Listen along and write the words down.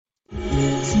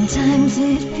Sometimes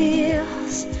it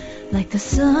feels like the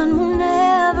sun will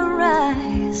never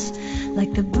rise,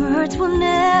 like the birds will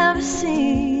never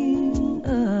sing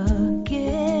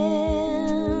again.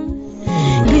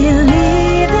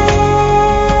 Believe in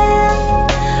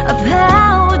a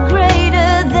power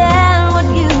greater than what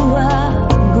you are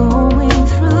going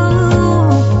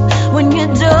through. When you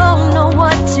don't know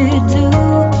what to do,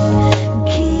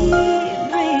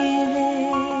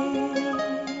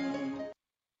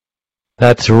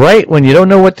 That's right. When you don't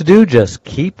know what to do, just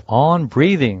keep on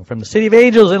breathing. From the City of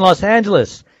Angels in Los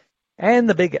Angeles and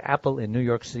the Big Apple in New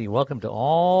York City, welcome to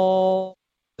all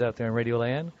out there in Radio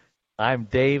Land. I'm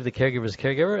Dave, the Caregiver's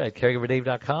Caregiver at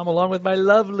caregiverdave.com, along with my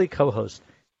lovely co-host,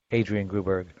 Adrienne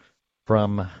Gruberg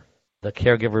from the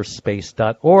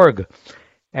caregiverspace.org.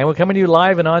 And we're coming to you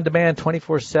live and on demand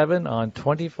 24/7 on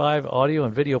 25 audio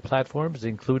and video platforms,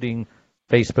 including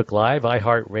Facebook Live,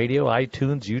 iHeartRadio,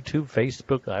 iTunes, YouTube,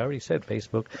 Facebook, I already said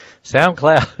Facebook,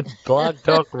 SoundCloud, Blog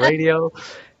Talk Radio,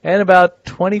 and about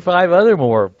 25 other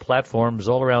more platforms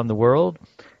all around the world.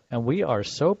 And we are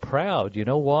so proud. You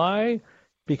know why?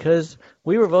 Because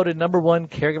we were voted #1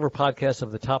 caregiver podcast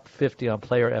of the top 50 on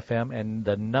Player FM and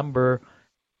the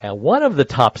one of the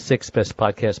top 6 best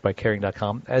podcasts by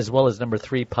Caring.com, as well as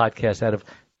 #3 podcast out of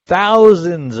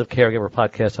thousands of caregiver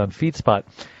podcasts on FeedSpot.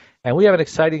 And we have an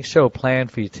exciting show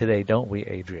planned for you today, don't we,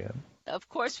 Adrienne? Of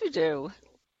course we do.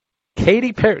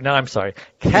 Kathy Parry.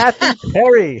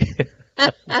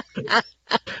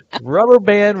 Rubber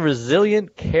Band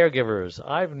Resilient Caregivers.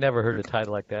 I've never heard a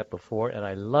title like that before, and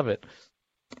I love it.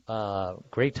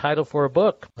 Great title for a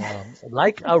book.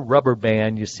 Like a rubber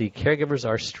band, you see, caregivers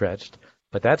are stretched,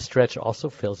 but that stretch also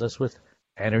fills us with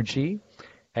energy,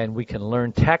 and we can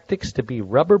learn tactics to be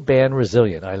rubber band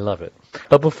resilient. I love it.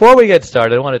 But before we get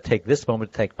started, I want to take this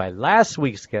moment to thank my last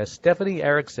week's guest, Stephanie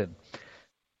Erickson.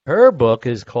 Her book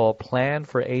is called Plan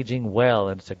for Aging Well,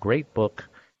 and it's a great book.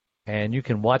 And you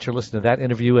can watch or listen to that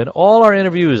interview and all our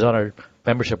interviews on our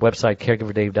membership website,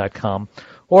 caregiverdave.com,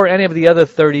 or any of the other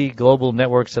 30 global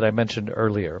networks that I mentioned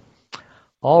earlier.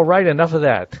 All right, enough of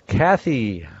that.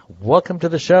 Kathy, welcome to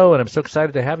the show, and I'm so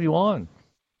excited to have you on.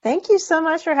 Thank you so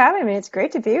much for having me. It's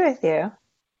great to be with you.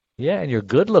 Yeah, and you're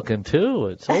good looking too.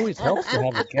 It's always helps to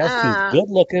have a guest who's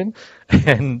good looking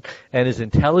and is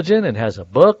intelligent and has a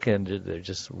book and they're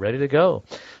just ready to go.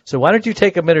 So why don't you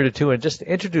take a minute or two and just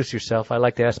introduce yourself? I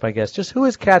like to ask my guests, just who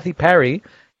is Kathy Parry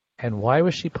and why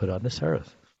was she put on this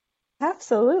earth?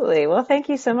 Absolutely. Well, thank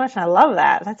you so much. I love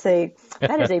that. That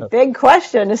is a big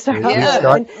question to start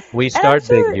off. We start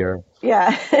big here.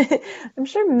 Yeah. I'm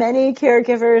sure many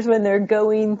caregivers, when they're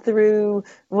going through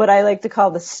what I like to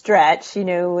call the stretch,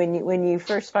 when you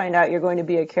first find out you're going to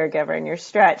be a caregiver and you're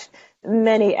stretched,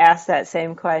 many ask that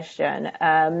same question.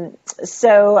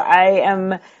 So I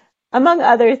am, among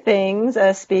other things,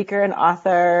 a speaker, an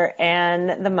author,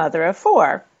 and the mother of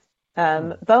 4.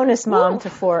 Bonus mom to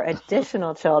 4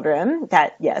 additional children.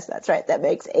 That's right. That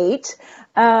makes 8.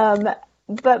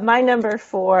 But my number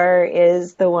 4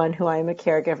 is the one who I'm a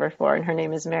caregiver for, and her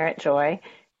name is Merritt Joy.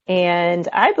 And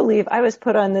I believe I was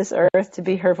put on this earth to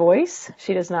be her voice.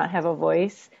 She does not have a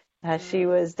voice. She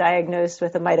was diagnosed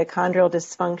with a mitochondrial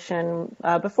dysfunction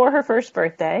before her first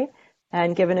birthday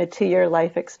and given a 2-year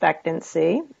life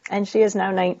expectancy. And she is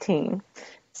now 19.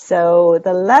 So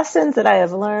the lessons that I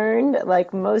have learned,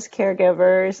 like most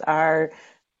caregivers, are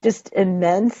just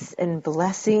immense and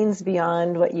blessings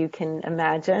beyond what you can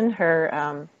imagine.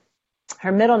 Her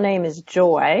middle name is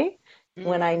Joy.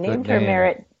 When I named her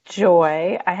Merritt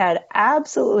Joy, I had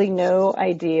absolutely no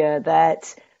idea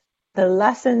that the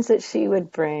lessons that she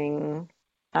would bring,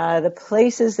 the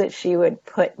places that she would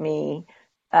put me,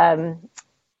 are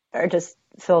just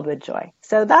filled with joy.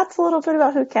 So that's a little bit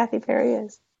about who Kathy Parry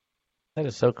is. That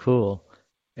is so cool.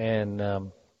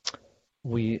 And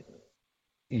you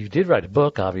did write a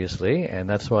book, obviously, and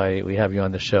that's why we have you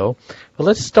on the show. But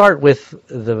let's start with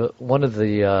one of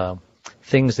the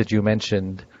things that you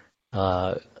mentioned.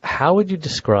 How would you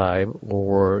describe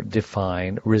or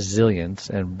define resilience,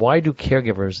 and why do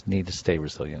caregivers need to stay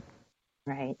resilient?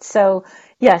 Right. So,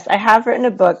 yes, I have written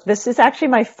a book. This is actually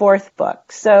my 4th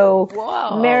book. So,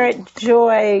 Whoa. Merritt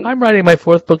Joy. I'm writing my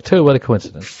 4th book, too. What a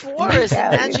coincidence. 4 is a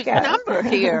magic number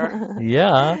here.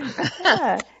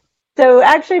 Yeah. So,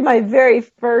 actually, my very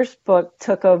first book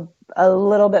took a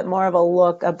little bit more of a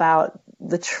look about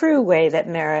the true way that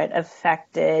Merritt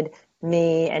affected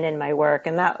me and in my work.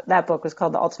 And that book was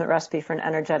called The Ultimate Recipe for an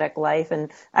Energetic Life.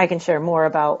 And I can share more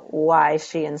about why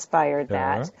she inspired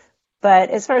that.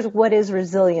 But as far as what is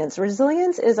resilience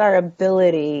is our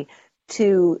ability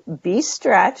to be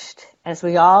stretched, as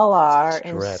we all are,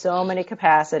 in so many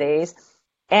capacities,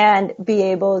 and be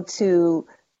able to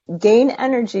gain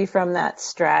energy from that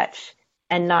stretch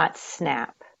and not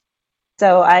snap.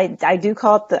 So I do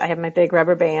call it I have my big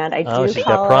rubber band. She's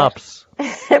got props.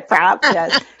 Props,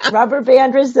 yes. Rubber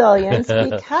band resilience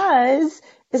because,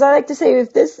 as I like to say,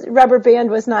 if this rubber band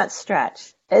was not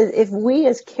stretched, if we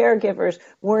as caregivers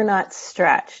were not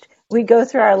stretched, we go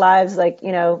through our lives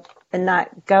and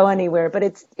not go anywhere, but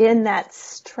it's in that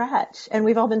stretch. And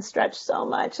we've all been stretched so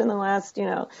much in the last,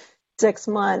 6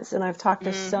 months. And I've talked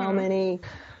to so many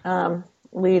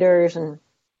leaders and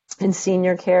in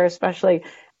senior care especially.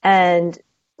 And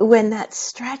when that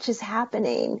stretch is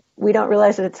happening, we don't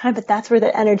realize it at the time, but that's where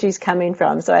the energy's coming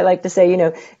from. So I like to say,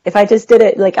 if I just did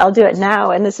it, I'll do it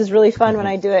now. And this is really fun when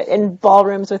I do it in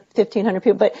ballrooms with 1,500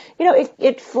 people. But,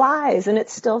 it flies and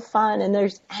it's still fun and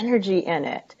there's energy in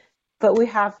it. But we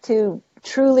have to,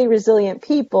 truly resilient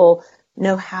people,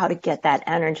 know how to get that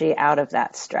energy out of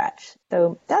that stretch.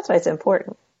 So that's why it's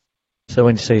important. So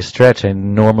when you say stretch, I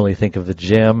normally think of the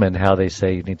gym and how they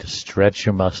say you need to stretch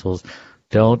your muscles.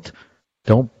 Don't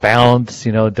bounce,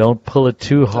 don't pull it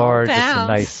too hard. Just a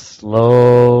nice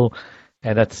slow,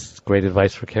 and that's great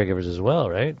advice for caregivers as well,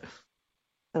 right?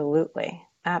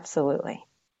 Absolutely.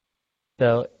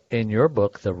 So in your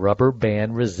book, The Rubber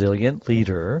Band Resilient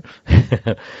Leader,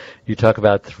 you talk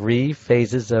about 3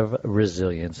 phases of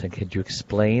resilience, and could you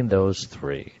explain those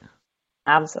 3?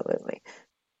 Absolutely.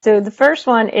 So the first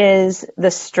one is the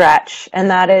stretch, and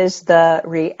that is the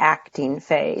reacting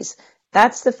phase.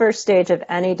 That's the first stage of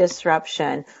any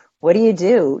disruption. What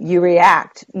do? You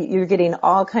react. You're getting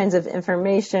all kinds of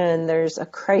information. There's a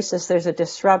crisis. There's a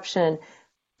disruption.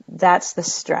 That's the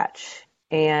stretch.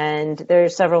 And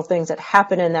there's several things that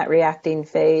happen in that reacting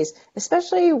phase,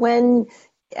 especially when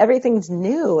everything's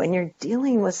new and you're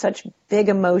dealing with such big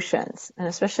emotions. And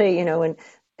especially, when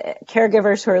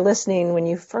caregivers who are listening, when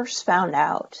you first found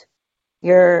out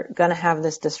you're going to have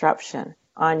this disruption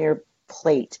on your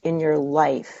plate in your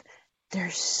life,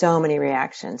 there's so many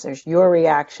reactions. There's your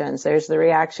reactions. There's the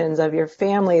reactions of your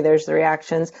family. There's the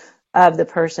reactions of the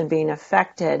person being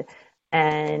affected.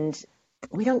 And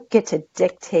we don't get to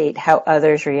dictate how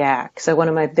others react. So one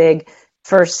of my big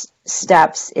first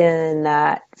steps in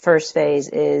that first phase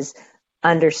is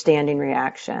understanding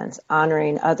reactions,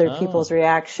 honoring other people's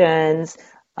reactions,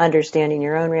 understanding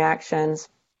your own reactions.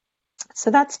 So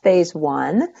that's phase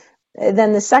 1.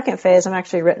 Then the second phase, I'm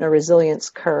actually written a resilience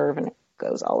curve, and it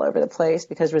goes all over the place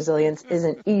because resilience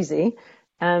isn't easy.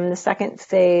 The second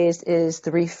phase is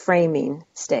the reframing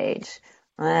stage.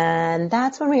 And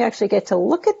that's when we actually get to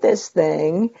look at this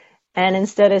thing, and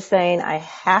instead of saying, I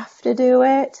have to do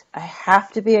it, I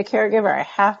have to be a caregiver,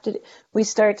 we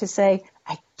start to say,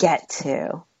 I get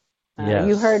to. Yes.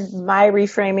 You heard my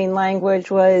reframing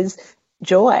language was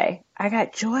joy. I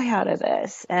got joy out of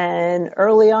this. And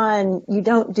early on, you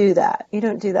don't do that. You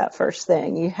don't do that first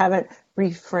thing. You haven't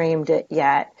reframed it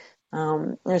yet.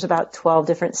 There's about 12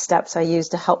 different steps I use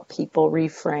to help people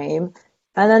reframe.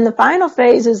 And then the final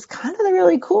phase is kind of the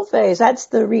really cool phase. That's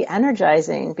the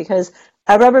re-energizing, because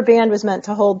a rubber band was meant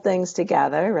to hold things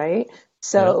together, right?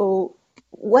 So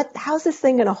how's this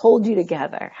thing going to hold you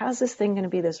together? How's this thing going to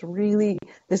be this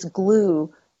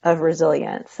glue of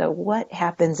resilience? So what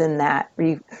happens in that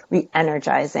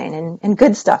re-energizing? And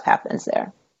good stuff happens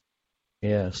there.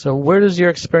 Yeah. So where does your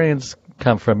experience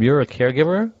come from? You're a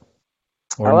caregiver?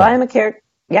 I'm a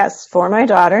yes, for my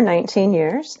daughter, 19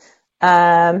 years.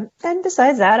 And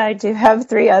besides that, I do have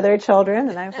 3 other children,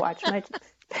 and I've watched my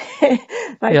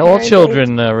all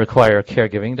children require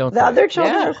caregiving, don't they? The other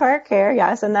children require care,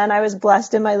 yes. And then I was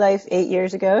blessed in my life 8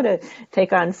 years ago to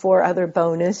take on 4 other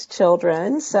bonus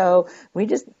children. So we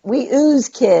ooze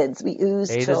kids. We ooze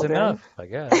 8 children. Is enough, I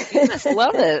guess. You must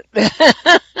love it.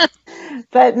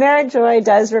 But Merit Joy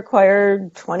does require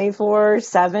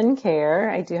 24/7 care.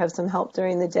 I do have some help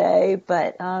during the day,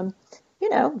 but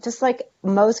just like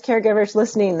most caregivers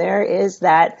listening, there is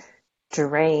that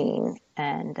drain,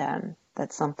 and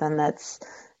that's something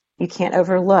you can't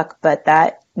overlook, but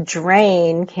that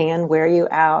drain can wear you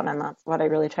out, and that's what I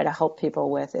really try to help people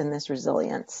with in this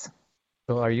resilience.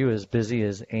 So are you as busy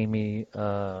as Amy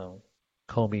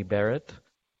Comey Barrett?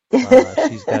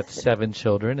 She's got 7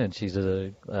 children, and she's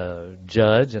a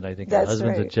judge, and I think her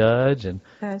husband's a judge, and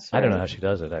I don't know how she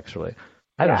does it, actually.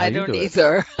 I don't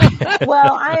either.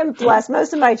 Well, I am blessed.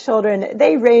 Most of my children,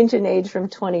 they range in age from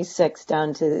 26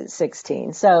 down to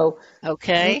 16. So,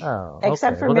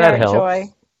 except for Merit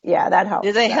Joy. Yeah, that helps.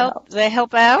 Do they help? They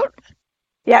help out?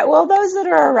 Yeah, well, those that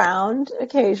are around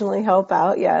occasionally help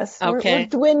out, yes. Okay. We're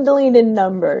dwindling in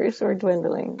numbers. We're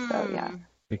dwindling, so yeah.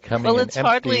 Becoming it's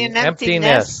hardly an empty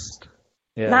nest.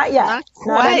 Yeah. Not yet. Not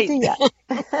quite. Not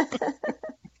empty yet.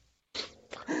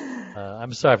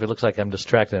 I'm sorry if it looks like I'm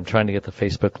distracted. I'm trying to get the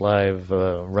Facebook Live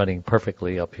running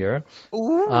perfectly up here.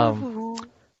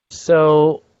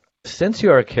 So, since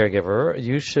you are a caregiver,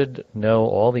 you should know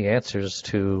all the answers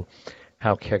to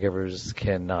how caregivers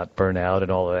cannot burn out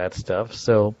and all of that stuff.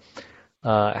 So,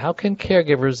 how can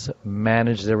caregivers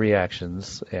manage their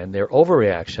reactions and their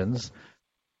overreactions?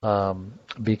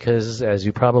 Because, as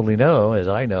you probably know, as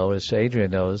I know, as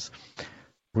Adrienne knows,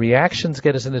 reactions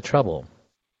get us into trouble.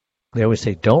 They always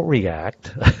say, don't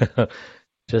react.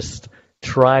 Just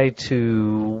try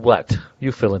to what?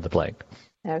 You fill in the blank.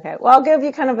 Okay. Well, I'll give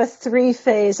you kind of a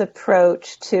 3-phase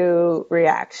approach to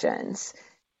reactions.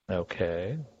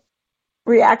 Okay.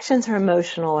 Reactions are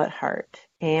emotional at heart.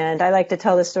 And I like to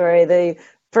tell the story. The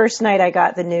first night I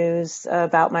got the news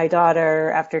about my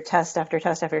daughter after test after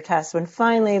test after test, when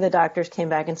finally the doctors came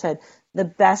back and said, the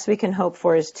best we can hope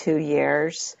for is 2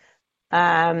 years.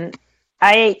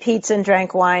 I ate pizza and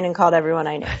drank wine and called everyone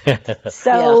I knew.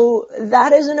 So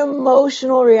that is an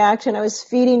emotional reaction. I was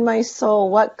feeding my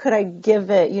soul. What could I give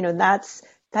it? You know, that's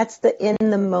the in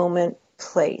the moment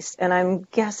place. And I'm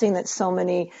guessing that so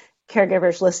many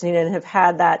caregivers listening in have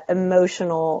had that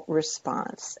emotional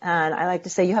response. And I like to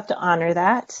say you have to honor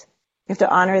that. You have to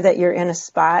honor that you're in a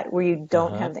spot where you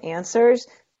don't have the answers,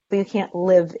 but you can't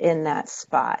live in that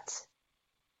spot.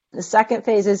 The second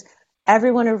phase is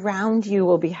everyone around you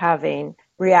will be having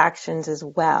reactions as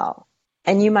well.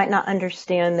 And you might not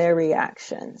understand their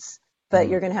reactions, but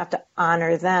you're going to have to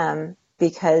honor them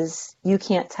because you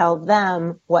can't tell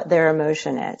them what their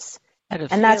emotion is.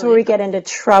 And that's where we get into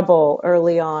trouble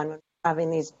early on when we're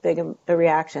having these big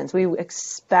reactions. We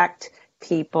expect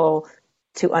people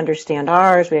to understand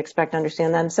ours. We expect to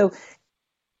understand them. So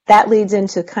that leads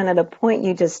into kind of the point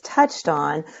you just touched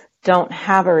on. Don't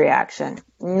have a reaction.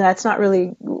 And that's not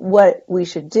really what we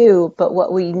should do, but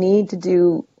what we need to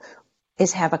do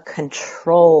is have a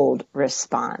controlled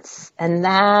response. And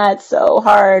that's so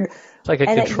hard. It's like a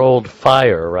controlled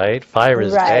fire, right? Fire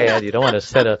is bad. You don't want to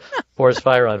set a forest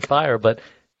fire on fire, but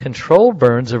controlled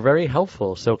burns are very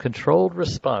helpful. So controlled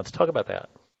response. Talk about that.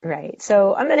 Right.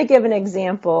 So I'm going to give an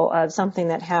example of something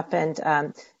that happened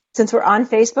since we're on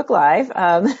Facebook Live,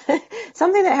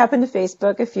 something that happened to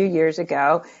Facebook a few years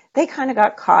ago. They kind of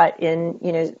got caught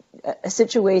in, a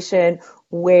situation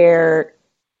where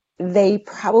they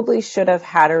probably should have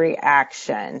had a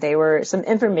reaction. Some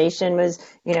information was,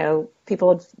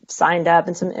 people had signed up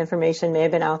and some information may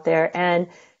have been out there, and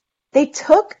they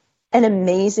took an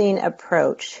amazing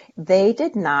approach. They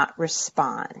did not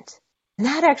respond. And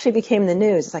that actually became the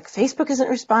news. It's like, Facebook isn't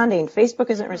responding. Facebook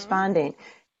isn't responding.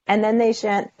 And then they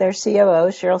sent their COO,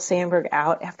 Sheryl Sandberg,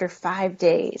 out after 5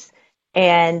 days.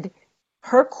 And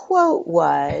her quote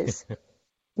was,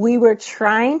 we were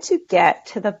trying to get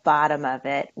to the bottom of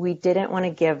it. We didn't want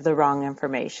to give the wrong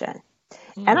information.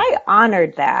 And I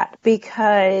honored that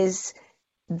because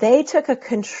they took a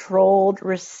controlled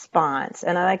response.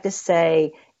 And I like to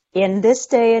say, in this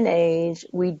day and age,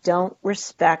 we don't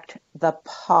respect the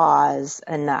pause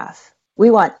enough. We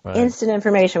want instant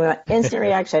information. We want instant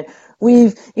reaction.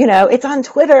 It's on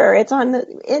Twitter. It's on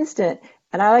the instant.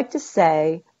 And I like to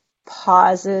say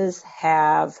pauses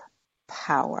have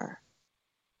power.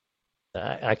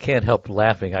 I can't help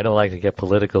laughing. I don't like to get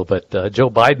political, but Joe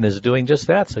Biden is doing just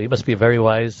that. So he must be a very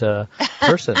wise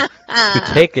person to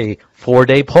take a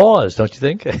 4-day pause, don't you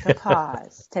think? Take a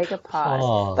pause.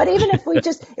 Oh. But even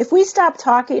if we stop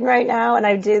talking right now, and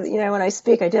I do, when I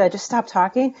speak, I just stop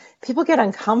talking, people get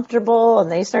uncomfortable and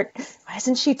they start, why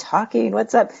isn't she talking?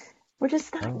 What's up? We're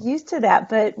just not used to that.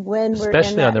 But when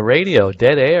especially on the radio,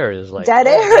 dead air is like, dead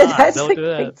air. That's don't do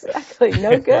that. Exactly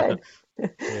no good.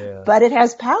 Yeah. But it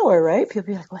has power, right?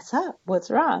 People be like, what's up?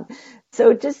 What's wrong?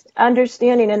 So just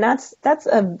understanding, and that's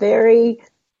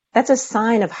a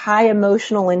sign of high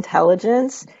emotional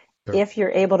intelligence. Sure. If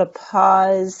you're able to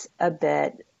pause a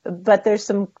bit, but there's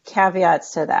some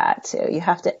caveats to that too. You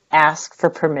have to ask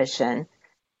for permission.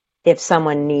 If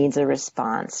someone needs a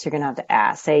response, you're going to have to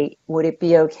ask, say, would it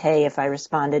be okay if I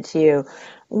responded to you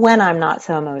when I'm not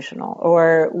so emotional?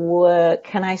 Or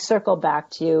can I circle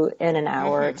back to you in an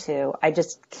hour or two? I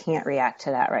just can't react to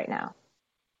that right now.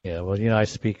 Yeah, well, I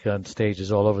speak on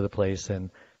stages all over the place, and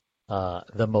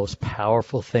the most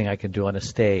powerful thing I can do on a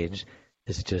stage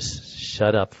is just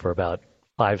shut up for about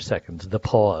 5 seconds, the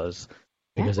pause,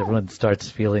 because everyone starts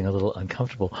feeling a little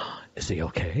uncomfortable. Is he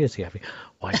okay? Is he happy?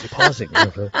 Why is he pausing?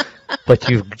 But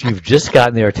you've just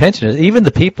gotten their attention. Even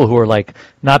the people who are like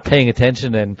not paying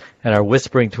attention and are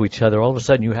whispering to each other, all of a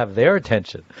sudden you have their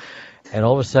attention. And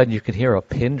all of a sudden you can hear a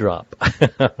pin drop.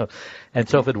 And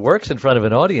so if it works in front of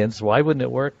an audience, why wouldn't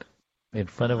it work in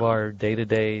front of our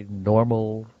day-to-day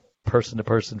normal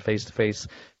person-to-person, face-to-face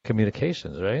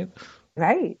communications, right?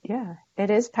 Right. Yeah. It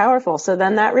is powerful. So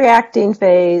then that reacting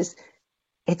phase,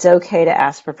 it's okay to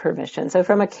ask for permission. So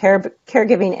from a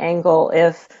caregiving angle,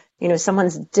 if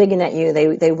someone's digging at you,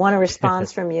 they want a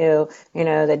response from you,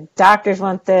 the doctors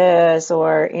want this,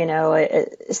 or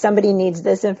somebody needs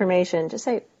this information, just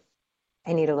say,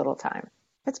 I need a little time.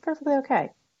 It's perfectly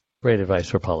okay. Great advice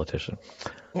for a politician.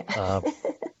 Yeah.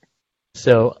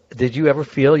 So did you ever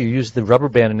feel, you used the rubber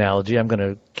band analogy, I'm going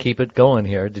to keep it going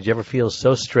here, did you ever feel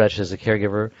so stretched as a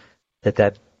caregiver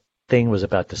that thing was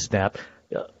about to snap?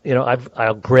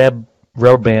 I'll grab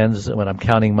rubber bands when I'm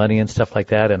counting money and stuff like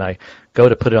that, and I go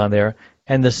to put it on there,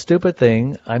 and the stupid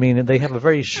thing, I mean, they have a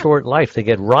very short life. They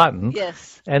get rotten,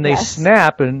 Yes. and they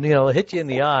snap and, hit you in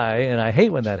the eye, and I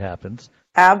hate when that happens.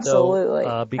 Absolutely.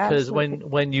 So, because Absolutely.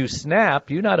 when you snap,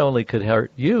 you not only could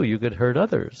hurt you could hurt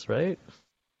others, right?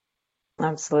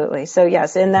 Absolutely. So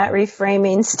yes, in that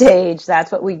reframing stage,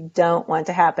 that's what we don't want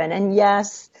to happen. And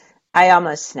yes, I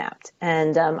almost snapped.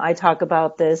 And I talk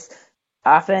about this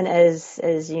often as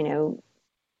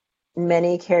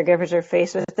many caregivers are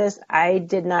faced with this. I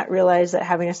did not realize that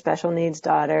having a special needs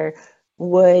daughter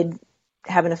would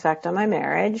have an effect on my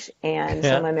marriage. And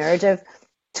so my marriage of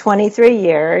 23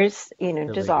 years,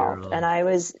 dissolved. And I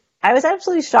was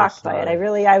absolutely shocked by it.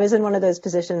 I was in one of those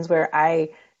positions where I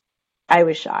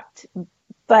was shocked.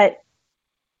 But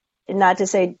not to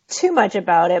say too much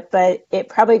about it, but it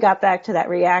probably got back to that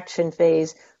reaction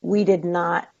phase. We did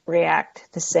not react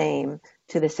the same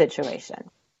to the situation.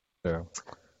 Sure.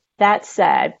 That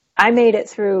said, I made it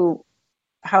through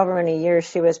however many years.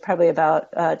 She was probably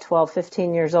about 12,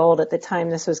 15 years old at the time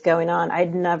this was going on.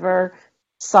 I'd never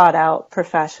sought out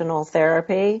professional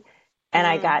therapy, and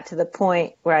I got to the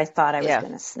point where I thought I was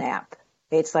going to snap.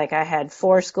 It's like I had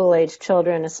 4 school-age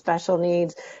children, a special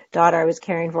needs daughter I was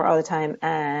caring for all the time,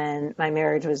 and my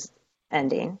marriage was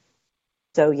ending.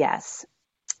 So yes,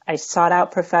 I sought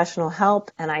out professional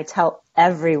help, and I tell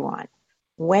everyone,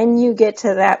 when you get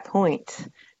to that point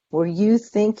where you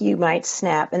think you might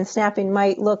snap, and snapping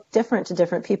might look different to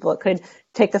different people. It could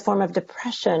take the form of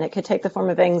depression. It could take the form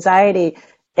of anxiety.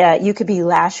 You could be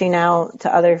lashing out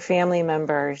to other family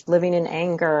members, living in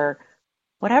anger.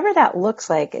 Whatever that looks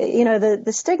like,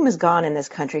 the stigma's gone in this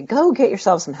country. Go get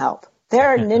yourself some help. There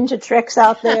are ninja tricks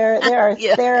out there. There are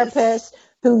therapists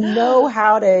who know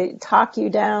how to talk you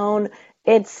down.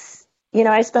 It's,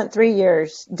 I spent 3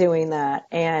 years doing that,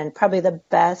 and probably the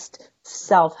best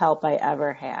self-help I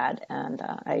ever had. And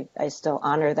I still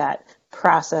honor that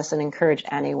process and encourage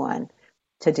anyone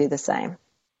to do the same.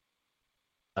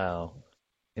 Wow.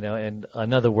 And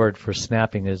another word for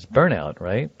snapping is burnout,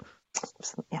 right?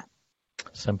 Yeah.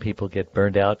 Some people get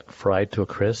burned out, fried to a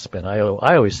crisp, and I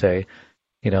always say,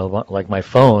 like my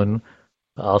phone,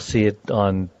 I'll see it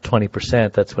on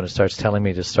 20%. That's when it starts telling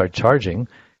me to start charging.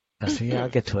 I say, yeah, I'll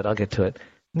get to it.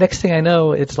 Next thing I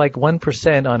know, it's like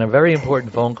 1% on a very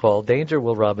important phone call. Danger,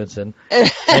 Will Robinson,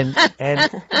 and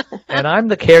I'm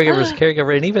the caregiver's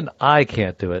caregiver, and even I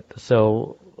can't do it.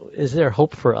 So, is there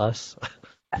hope for us?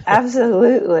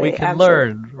 Absolutely. We can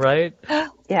learn, right?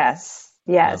 Yes,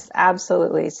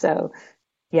 absolutely. So,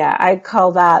 yeah, I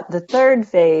call that the third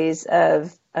phase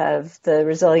of the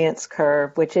resilience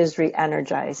curve, which is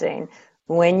re-energizing.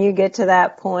 When you get to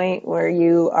that point where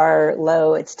you are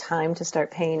low, it's time to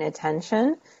start paying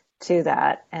attention to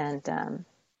that. And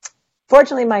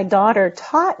fortunately, my daughter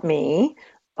taught me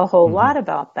a whole lot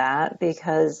about that,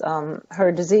 because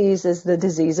her disease is the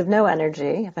disease of no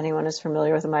energy. If anyone is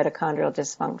familiar with mitochondrial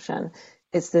dysfunction,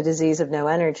 it's the disease of no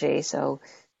energy. So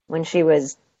when she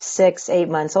was 6, 8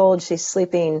 months old, she's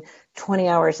sleeping 20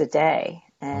 hours a day.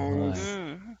 And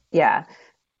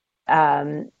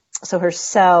so her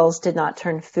cells did not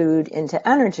turn food into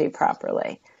energy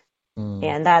properly.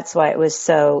 And that's why it was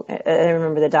so, I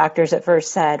remember the doctors at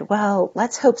first said, well,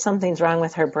 let's hope something's wrong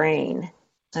with her brain.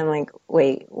 I'm like,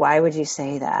 wait, why would you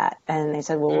say that? And they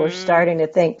said, well, we're starting to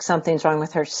think something's wrong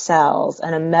with her cells,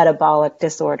 and a metabolic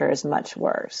disorder is much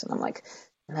worse. And I'm like,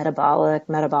 metabolic,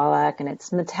 and it's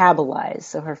metabolized.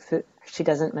 So her food, she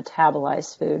doesn't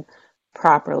metabolize food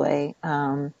properly.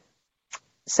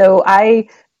 So I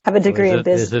have a degree in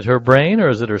business. Is it her brain or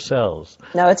is it her cells?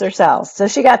 No, it's her cells. So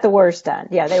she got the worst done.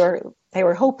 Yeah, they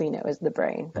were hoping it was the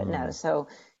brain, but no. So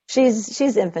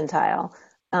she's infantile.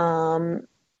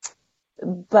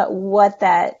 But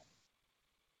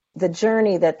the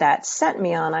journey that sent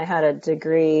me on, I had a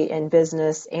degree in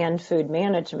business and food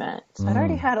management. So I'd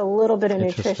already had a little bit of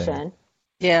nutrition.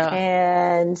 Yeah.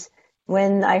 And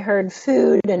when I heard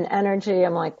food and energy,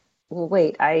 I'm like, well,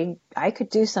 wait, I could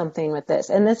do something with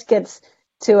this. And this gets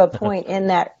to a point in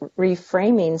that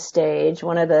reframing stage,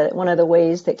 one of the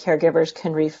ways that caregivers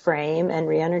can reframe and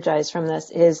re-energize from this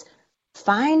is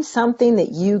find something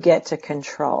that you get to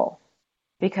control.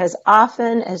 Because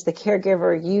often as the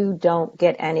caregiver, you don't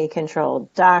get any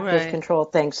control. Doctors control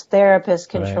things, therapists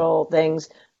control things,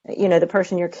 the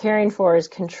person you're caring for is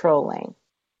controlling.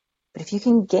 But if you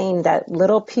can gain that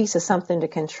little piece of something to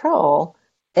control,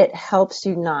 it helps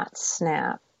you not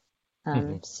snap.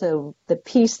 So the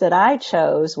piece that I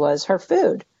chose was her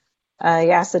food. I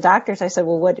asked the doctors, I said,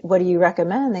 well, what do you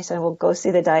recommend? They said, well, go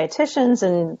see the dietitians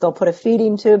and they'll put a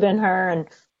feeding tube in her and,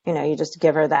 you just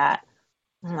give her that.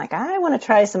 I'm like, I want to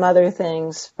try some other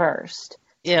things first.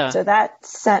 Yeah. So that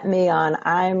sent me on,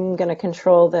 I'm going to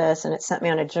control this. And it sent me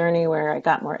on a journey where I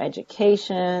got more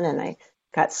education and I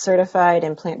got certified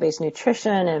in plant-based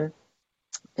nutrition, and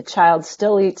the child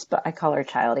still eats, but I call her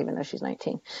child even though she's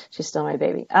 19. She's still my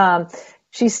baby.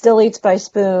 She still eats by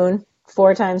spoon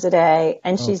 4 times a day,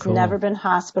 and she's never been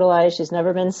hospitalized. She's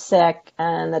never been sick.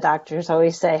 And the doctors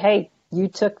always say, hey, you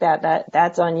took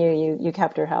that's on you. You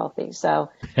kept her healthy. So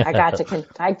I got to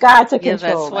control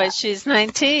that's why she's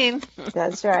 19.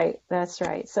 That's right.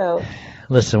 So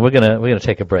listen, we're gonna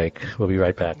take a break. We'll be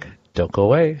right back. Don't go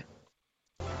away.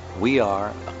 We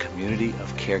are a community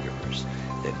of caregivers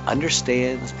that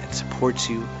understands and supports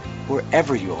you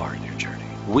wherever you are in your journey.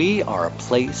 We are a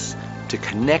place to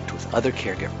connect with other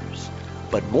caregivers,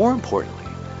 but more importantly,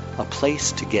 a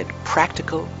place to get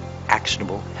practical,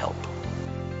 actionable help.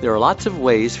 There are lots of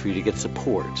ways for you to get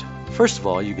support. First of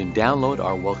all, you can download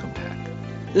our Welcome Pack.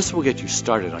 This will get you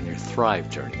started on your Thrive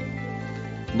journey.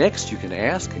 Next, you can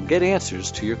ask and get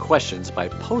answers to your questions by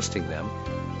posting them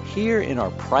here in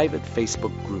our private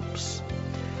Facebook groups.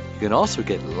 You can also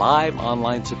get live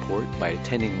online support by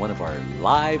attending one of our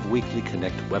live weekly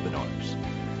Connect webinars.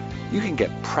 You can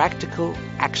get practical,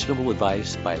 actionable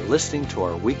advice by listening to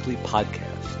our weekly podcast.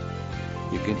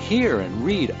 You can hear and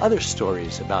read other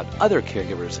stories about other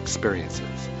caregivers'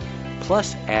 experiences.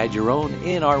 Plus, add your own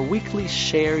in our weekly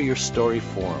Share Your Story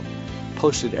forum,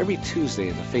 posted every Tuesday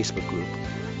in the Facebook group.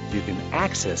 You can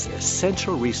access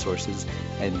essential resources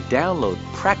and download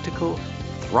practical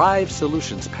Thrive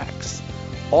Solutions Packs,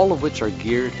 all of which are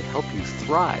geared to help you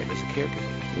thrive as a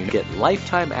caregiver. You get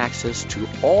lifetime access to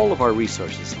all of our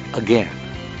resources. Again,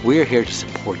 we're here to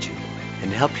support you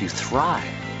and help you thrive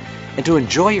and to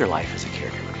enjoy your life as a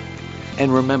caregiver.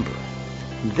 And remember,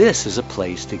 this is a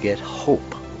place to get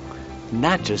hope,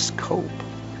 not just cope.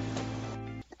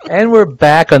 And we're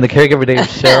back on the Caregiver Dave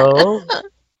Show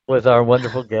with our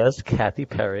wonderful guest, Kathy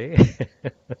Parry,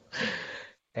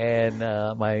 and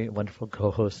my wonderful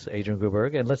co-host, Adrienne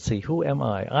Gruberg. And let's see, who am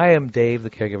I? I am Dave, the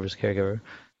caregiver's caregiver.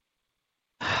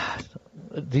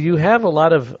 Do you have a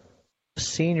lot of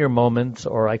senior moments,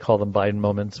 or I call them Biden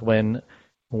moments, when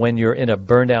you're in a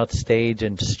burned out stage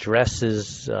and stress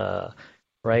is,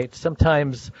 right?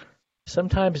 Sometimes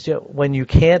when you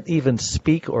can't even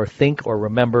speak or think or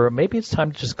remember, maybe it's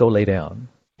time to just go lay down.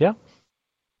 Yeah?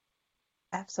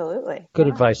 Absolutely. Good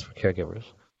advice for caregivers.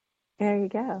 There you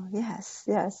go. Yes.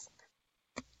 Yeah.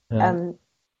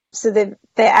 So they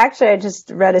actually, I just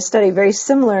read a study very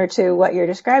similar to what you're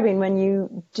describing. When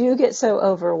you do get so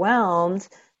overwhelmed,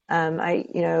 when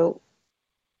I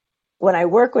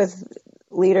work with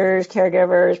leaders,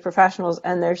 caregivers, professionals,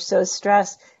 and they're so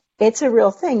stressed, it's a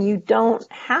real thing. Your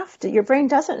brain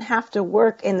doesn't have to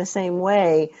work in the same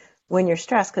way when you're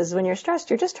stressed, because when you're stressed,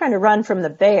 you're just trying to run from the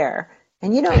bear.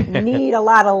 And you don't need a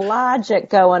lot of logic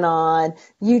going on.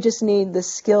 You just need the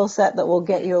skill set that will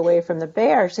get you away from the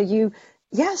bear. So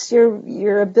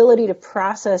your ability to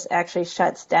process actually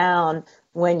shuts down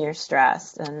when you're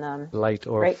stressed. And Light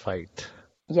or fight.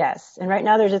 Yes. And right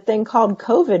now there's a thing called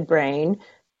COVID brain,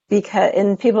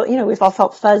 and people, we've all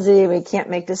felt fuzzy. We can't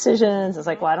make decisions. It's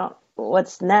like,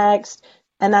 what's next?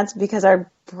 And that's because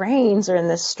our brains are in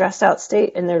this stressed out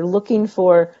state and they're looking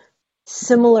for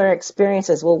similar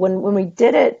experiences. Well, when we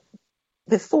did it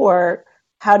before,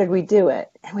 how did we do it?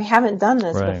 And we haven't done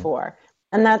this before.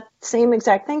 And that same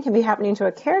exact thing can be happening to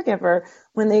a caregiver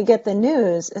when they get the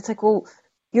news. It's like, well,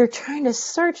 you're trying to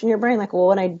search in your brain, like, well,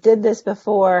 when I did this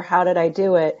before, how did I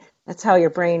do it? That's how your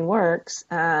brain works.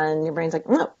 And your brain's like,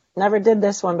 no, never did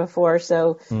this one before.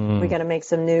 So we got to make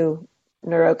some new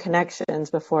neuro connections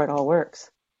before it all works.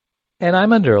 And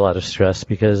I'm under a lot of stress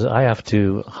because I have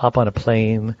to hop on a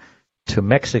plane to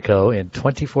Mexico in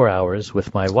 24 hours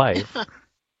with my wife.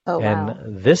 Oh, wow.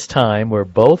 And this time we're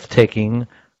both taking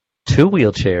 2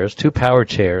 wheelchairs, 2 power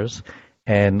chairs,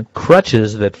 and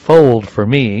crutches that fold for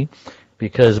me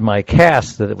because my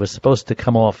cast that was supposed to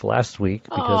come off last week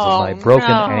because of my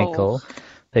broken ankle,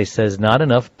 they says not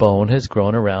enough bone has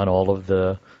grown around all of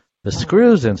the the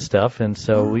screws and stuff. And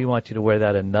so we want you to wear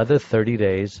that another 30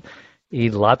 days.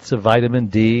 Eat lots of vitamin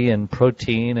D and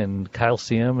protein and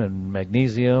calcium and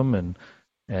magnesium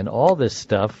and all this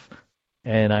stuff.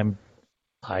 And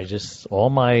all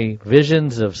my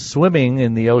visions of swimming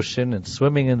in the ocean and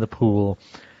swimming in the pool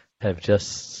have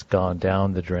just gone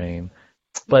down the drain.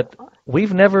 But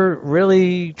we've never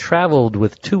really traveled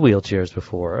with 2 wheelchairs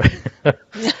before.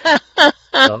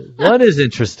 One is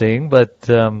interesting, but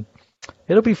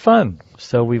it'll be fun.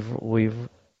 So we've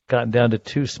gotten down to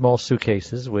 2 small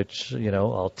suitcases, which,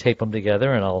 I'll tape them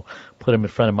together and I'll put them in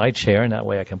front of my chair, and that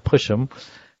way I can push them.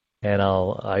 And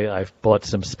I've bought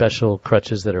some special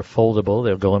crutches that are foldable.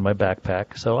 They'll go in my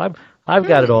backpack. So I've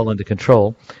got it all under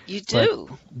control. You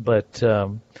do. But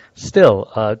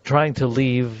still, trying to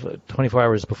leave 24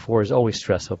 hours before is always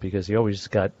stressful because you always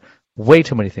got way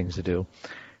too many things to do.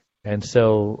 And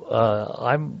so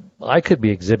I could be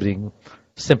exhibiting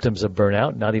symptoms of burnout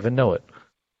and not even know it.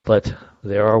 But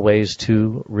there are ways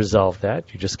to resolve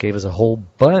that. You just gave us a whole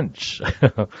bunch.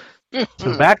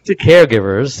 So back to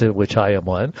caregivers, which I am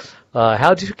one.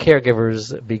 How do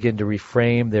caregivers begin to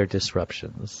reframe their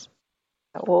disruptions?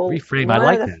 Well, reframe, I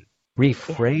like that.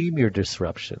 Reframe your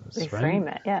disruptions. Reframe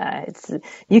right? it, yeah.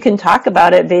 You can talk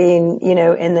about it being,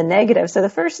 in the negative. So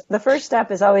the first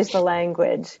step is always the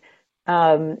language.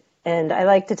 And I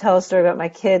like to tell a story about my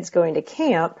kids going to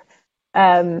camp.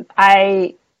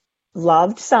 I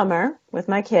loved summer with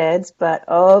my kids, but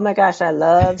oh my gosh, I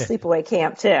love sleepaway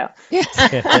camp too.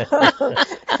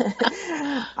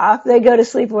 Off they go to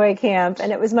sleepaway camp,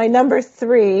 and it was my number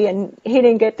 3, and he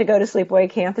didn't get to go to sleepaway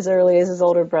camp as early as his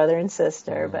older brother and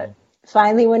sister, but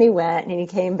finally when he went and he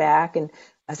came back, and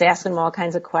I was asking him all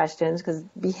kinds of questions because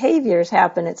behaviors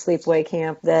happen at sleepaway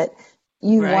camp that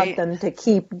you want them to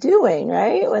keep doing,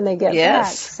 right, when they get back.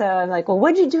 So I'm like, well,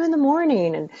 what'd you do in the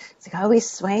morning? And it's like, we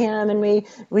swam and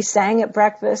we sang at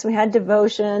breakfast. We had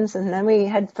devotions, and then we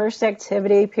had first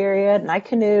activity period, and I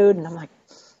canoed. And I'm like,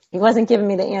 he wasn't giving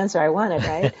me the answer I wanted,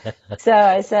 right? So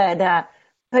I said,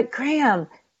 but Graham,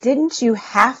 didn't you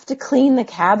have to clean the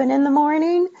cabin in the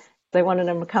morning? They wanted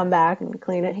him to come back and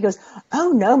clean it. He goes,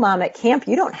 oh, no, Mom, at camp,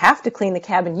 you don't have to clean the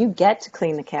cabin. You get to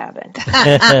clean the cabin.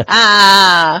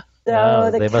 So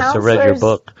they must have read your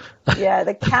book. Yeah,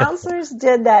 the counselors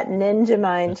did that ninja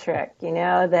mind trick,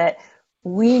 that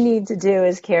we need to do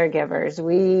as caregivers.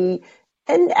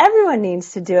 And everyone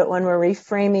needs to do it when we're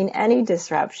reframing any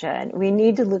disruption. We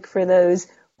need to look for those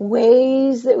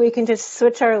ways that we can just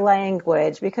switch our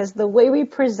language, because the way we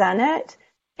present it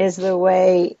is the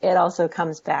way it also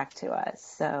comes back to us.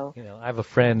 So, I have a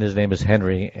friend, his name is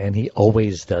Henry, and he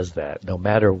always does that, no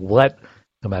matter what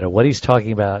he's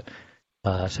talking about.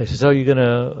 So I said, are you going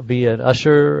to be an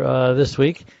usher this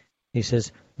week? He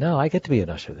says, no, I get to be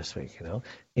an usher this week,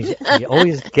 He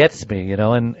always gets me,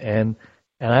 and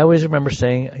I always remember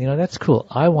saying, that's cool.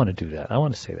 I want to do that. I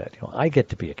want to say that. I get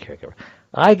to be a caregiver.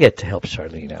 I get to help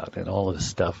Charlene out and all of this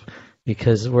stuff,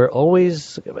 because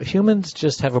humans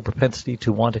just have a propensity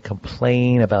to want to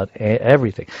complain about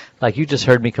everything. Like you just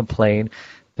heard me complain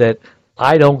that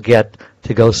I don't get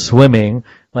to go swimming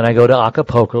when I go to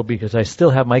Acapulco because I still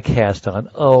have my cast on.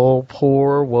 Oh,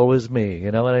 poor woe is me.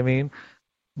 You know what I mean?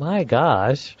 My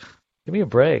gosh, give me a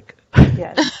break.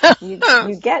 Yes, you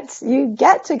get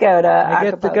to go to Acapulco. I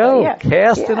get to go,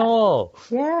 cast and all.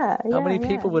 Yeah. How many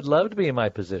people would love to be in my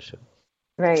position?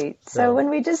 Right. So when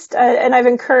we just, and I've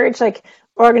encouraged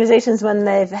organizations when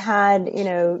they've had,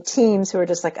 teams who are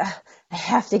just like, I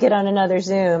have to get on another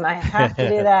Zoom. I have to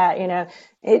do that,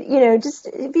 just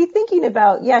be thinking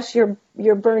about, yes,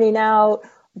 you're burning out,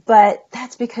 but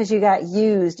that's because you got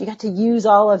used. You got to use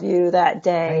all of you that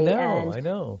day. I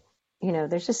know.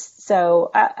 There's just, so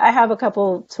I have a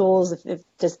couple tools, if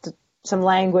just some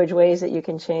language ways that you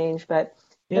can change, but.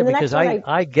 Yeah, because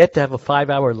I get to have a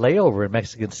 5-hour layover in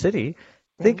Mexican City.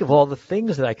 Think of all the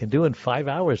things that I can do in 5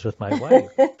 hours with my wife.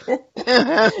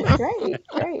 Great.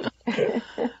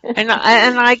 And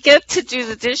I get to do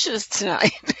the dishes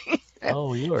tonight.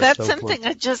 Oh, you are That's something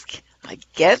I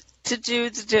get to do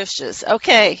the dishes.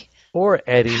 Okay. Poor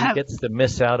Eddie, he gets to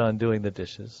miss out on doing the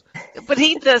dishes. But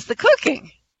he does the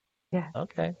cooking. Yeah.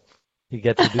 Okay. You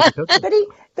get to do the cooking.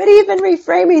 But even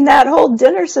reframing that whole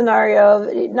dinner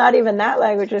scenario, not even that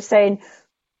language, is saying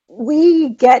we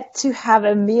get to have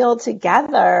a meal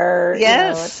together.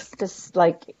 Yes. It's just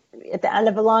like at the end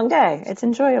of a long day. It's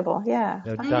enjoyable. Yeah.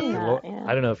 I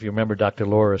don't know if you remember Dr.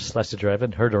 Laura Schlesinger. I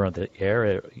haven't heard her on the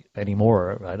air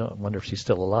anymore. I don't wonder if she's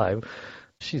still alive.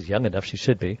 She's young enough. She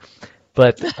should be.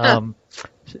 But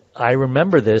I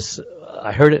remember this.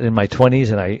 I heard it in my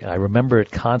 20s, and I remember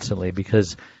it constantly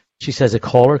because she says a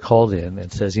caller called in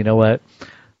and says, you know what,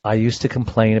 I used to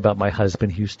complain about my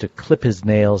husband. He used to clip his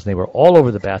nails, and they were all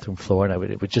over the bathroom floor,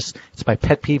 and it's my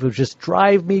pet peeve. It would just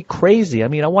drive me crazy. I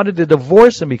mean, I wanted to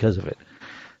divorce him because of it.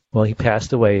 Well, he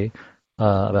passed away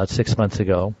about 6 months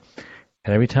ago,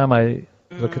 and every time I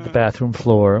look at the bathroom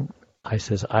floor, I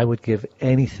says, I would give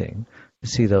anything to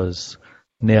see those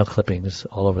nail clippings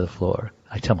all over the floor.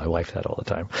 I tell my wife that all the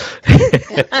time.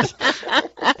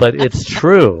 But it's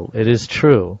true. It is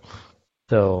true.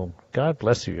 So God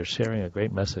bless you. You're sharing a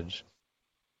great message.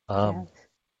 Well,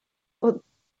 go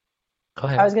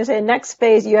ahead. I was going to say, next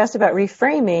phase, you asked about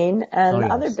reframing, and the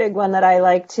other big one that I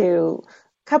like to,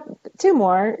 two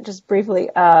more, just briefly,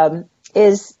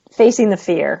 is facing the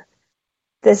fear.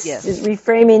 This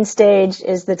reframing stage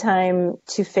is the time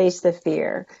to face the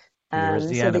fear, so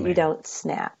that you don't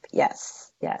snap.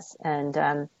 Yes. And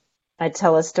I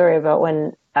tell a story about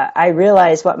when I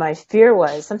realized what my fear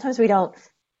was. Sometimes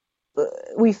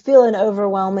we feel an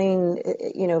overwhelming,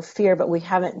 fear, but we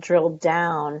haven't drilled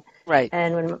down. Right.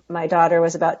 And when my daughter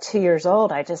was about 2 years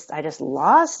old, I just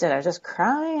lost it. I was just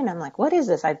crying. I'm like, what is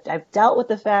this? I've dealt with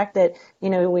the fact that,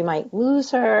 we might lose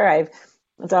her. I've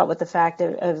dealt with the fact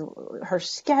of her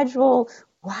schedule.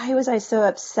 Why was I so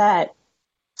upset?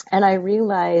 And I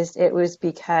realized it was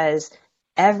because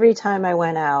every time I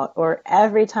went out or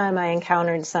every time I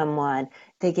encountered someone,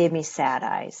 they gave me sad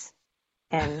eyes.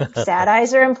 And sad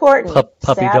eyes are important.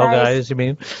 Puppy dog eyes, you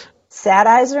mean? Sad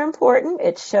eyes are important.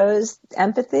 It shows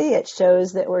empathy. It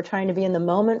shows that we're trying to be in the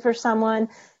moment for someone.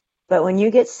 But when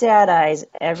you get sad eyes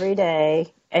every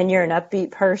day and you're an upbeat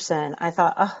person, I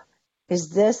thought, is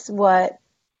this what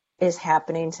is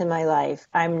happening to my life?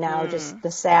 I'm now just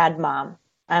the sad mom.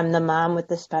 I'm the mom with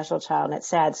the special child, and it's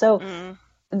sad. So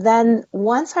then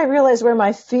once I realized where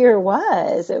my fear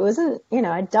was, it wasn't,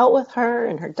 I dealt with her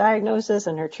and her diagnosis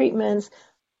and her treatments.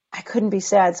 I couldn't be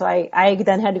sad. So I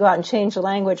then had to go out and change the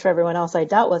language for everyone else I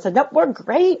dealt with. I said, nope, we're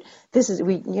great. This is,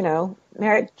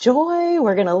 merit joy.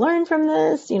 We're going to learn from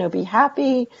this, be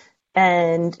happy.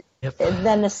 And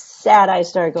then the sad eyes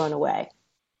started going away.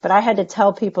 But I had to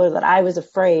tell people that I was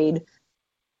afraid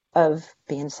of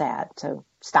being sad. So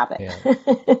stop it. Yeah.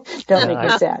 Don't make me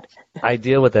sad. I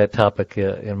deal with that topic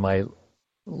in my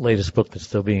latest book that's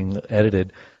still being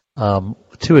edited.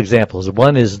 Two examples.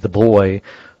 One is the boy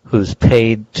who's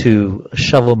paid to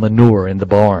shovel manure in the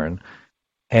barn.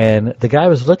 And the guy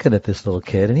was looking at this little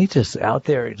kid, and he's just out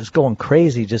there, just going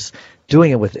crazy, just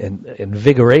doing it with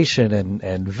invigoration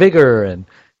and vigor and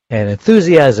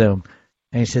enthusiasm.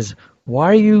 And he says,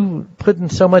 why are you putting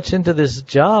so much into this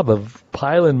job of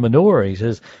piling manure? He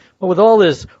says, well, with all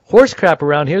this horse crap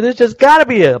around here, there's just got to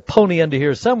be a pony under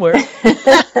here somewhere. And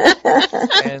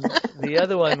the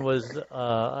other one was,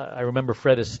 I remember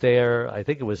Fred Astaire, I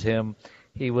think it was him.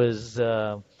 He was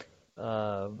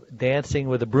dancing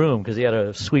with a broom because he had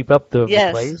to sweep up the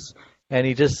place. And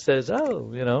he just says,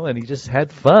 and he just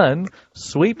had fun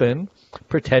sweeping,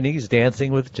 pretending he's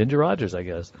dancing with Ginger Rogers, I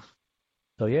guess.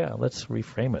 So, let's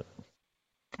reframe it.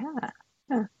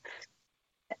 Yeah.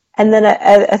 And then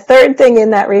a third thing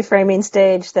in that reframing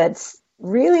stage that's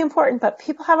really important, but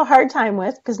people have a hard time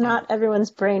with because not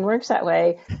everyone's brain works that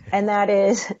way, and that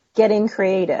is getting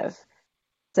creative.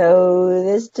 So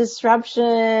this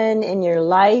disruption in your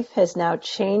life has now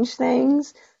changed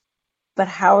things, but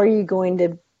how are you going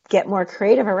to get more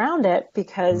creative around it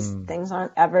because things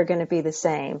aren't ever going to be the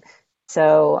same?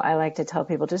 So I like to tell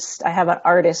people I have an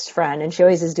artist friend, and she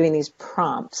always is doing these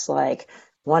prompts like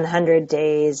 100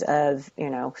 days of,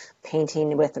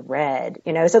 painting with red,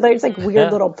 so there's like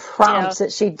weird little prompts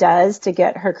that she does to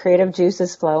get her creative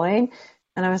juices flowing.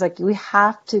 And I was like, we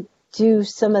have to do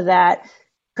some of that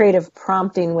creative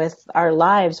prompting with our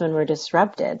lives when we're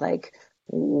disrupted. Like,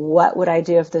 what would I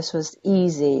do if this was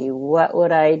easy? What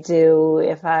would I do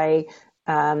if I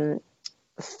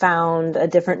found a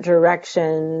different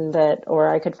direction or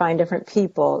I could find different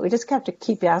people? We just have to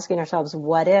keep asking ourselves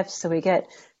what if, so we get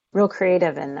real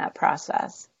creative in that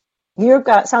process.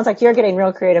 Sounds like you're getting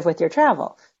real creative with your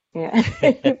travel. Yeah.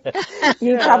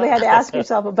 You probably had to ask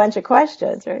yourself a bunch of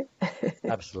questions, right?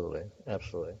 Absolutely.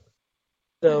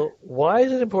 So why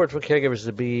is it important for caregivers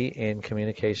to be in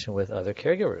communication with other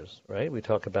caregivers, right? We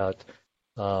talk about,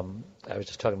 I was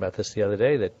just talking about this the other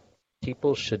day, that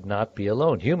people should not be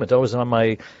alone. Humans, I was on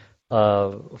my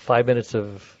 5 minutes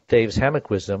of Dave's hammock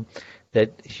wisdom,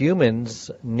 that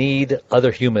humans need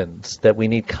other humans, that we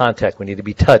need contact, we need to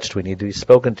be touched, we need to be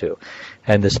spoken to.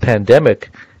 And this pandemic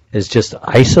has just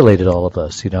isolated all of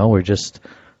us, We're just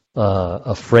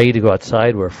afraid to go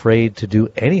outside. We're afraid to do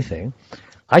anything.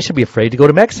 I should be afraid to go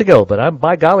to Mexico, but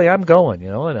by golly, I'm going,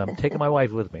 and I'm taking my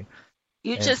wife with me.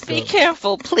 You just be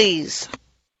careful, please.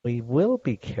 We will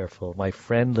be careful. My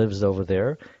friend lives over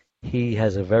there. He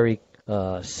has a very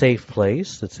safe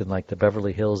place that's in like the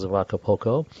Beverly Hills of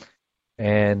Acapulco.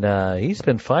 And he's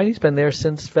been fine. He's been there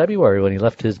since February when he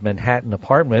left his Manhattan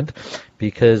apartment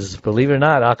because, believe it or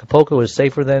not, Acapulco is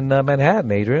safer than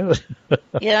Manhattan, Adrienne.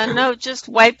 Yeah, no, just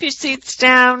wipe your seats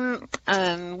down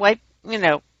and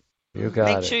You got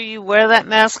make it. sure you wear that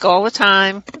mask all the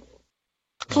time.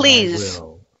 Please. I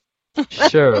will.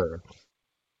 Sure.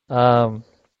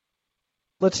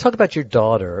 Let's talk about your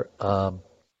daughter.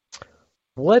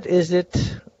 What is it?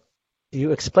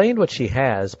 You explained what she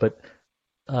has, but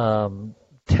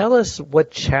tell us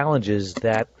what challenges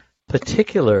that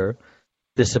particular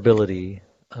disability,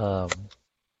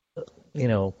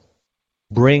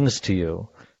 brings to you.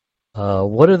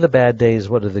 What are the bad days?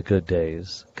 What are the good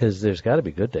days? Because there's got to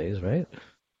be good days, right?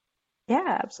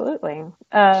 Yeah, absolutely.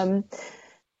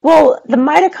 Well, the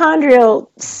mitochondrial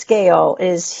scale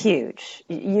is huge.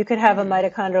 You could have a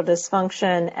mitochondrial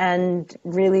dysfunction and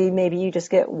really maybe you just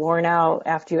get worn out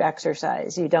after you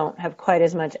exercise. You don't have quite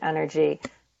as much energy.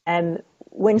 And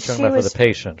when You're talking about for the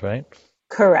patient, right?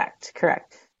 Correct.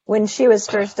 When she was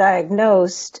first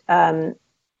diagnosed,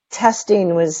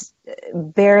 testing was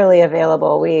barely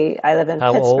available. I live in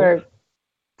Pittsburgh. Old?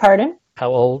 Pardon?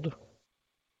 How old?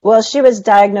 Well, she was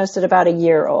diagnosed at about a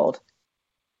year old.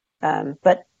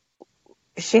 But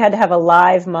she had to have a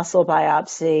live muscle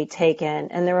biopsy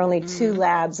taken, and there were only 2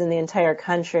 labs in the entire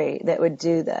country that would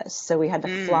do this. So we had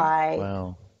to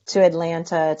fly to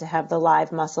Atlanta to have the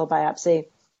live muscle biopsy.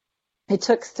 It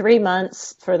took 3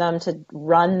 months for them to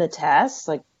run the test.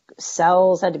 Like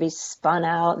cells had to be spun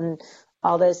out and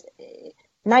all this.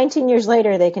 19 years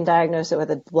later, they can diagnose it with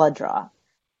a blood draw.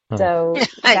 So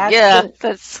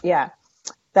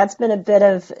that's been a bit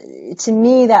of, to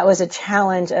me, that was a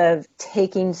challenge of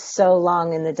taking so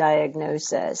long in the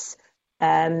diagnosis.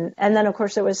 And then, of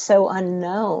course, it was so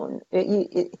unknown.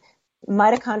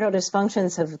 Mitochondrial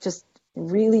dysfunctions have just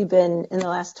really been, in the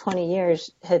last 20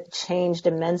 years, had changed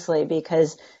immensely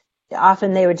because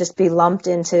often they would just be lumped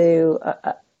into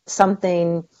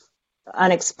something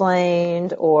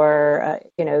unexplained or,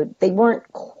 they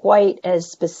weren't quite as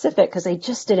specific because they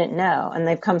just didn't know. And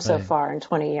they've come so far in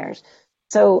 20 years.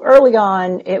 So early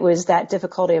on, it was that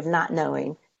difficulty of not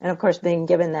knowing. And of course, being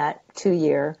given that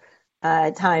 2-year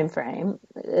time frame,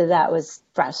 that was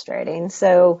frustrating.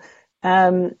 So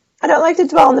I don't like to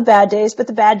dwell on the bad days, but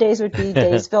the bad days would be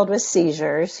days filled with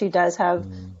seizures. She does have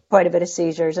quite a bit of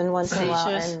seizures. And once in a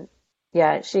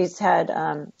while, she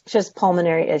has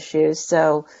pulmonary issues.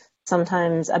 So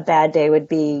sometimes a bad day would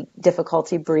be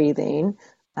difficulty breathing.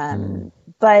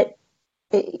 But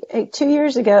 2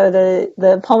 years ago,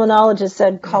 the pulmonologist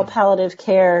said, call palliative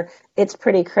care. It's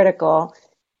pretty critical.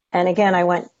 And again, I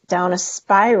went down a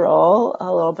spiral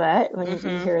a little bit when you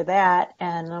hear that.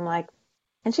 And I'm like,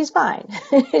 and she's fine.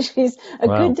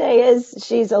 Good day is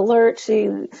she's alert. She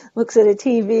looks at a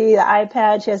TV, the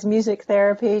iPad. She has music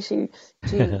therapy. She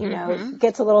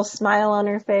gets a little smile on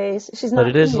her face. She's not.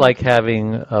 But it is like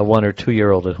having a 1 or 2 year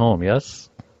old at home, yes?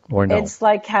 Or no? It's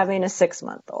like having a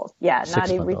 6-month-old. Yeah, not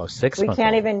even. We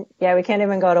can't even. Yeah, we can't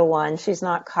even go to 1. She's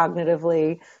not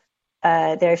cognitively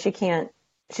there. She can't.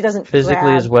 She doesn't physically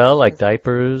grab. As well, like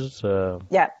diapers.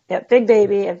 Yeah, big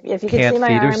baby. If you could see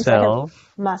my arms, I have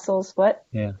muscles. What?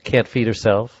 Yeah, can't feed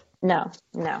herself. No.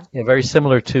 Yeah, very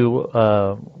similar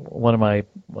to one of my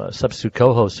substitute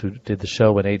co-hosts who did the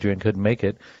show when Adrienne couldn't make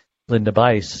it, Linda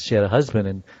Bice. She had a husband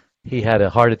and he had a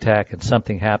heart attack and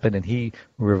something happened and he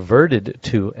reverted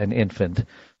to an infant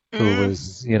who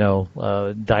was,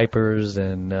 diapers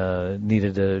and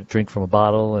needed to drink from a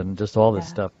bottle and just all this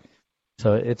stuff.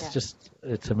 So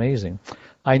it's amazing.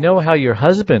 I know how your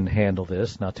husband handled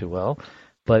this, not too well,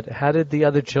 but how did the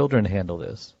other children handle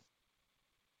this?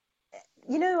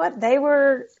 You know what? They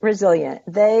were resilient.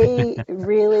 They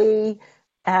really,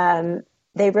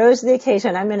 they rose to the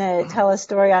occasion. I'm going to tell a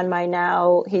story on my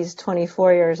now. He's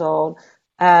 24 years old.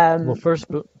 Well, first,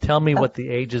 tell me what the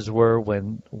ages were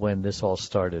when this all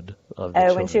started. Of the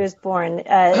children. When she was born,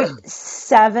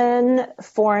 7,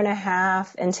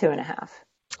 4.5, and 2.5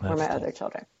 were my other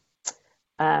children.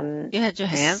 You had your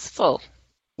hands full.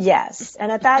 Yes.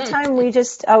 And at that time, we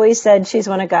just always said she's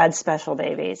one of God's special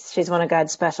babies. She's one of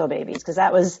God's special babies because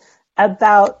that was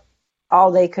about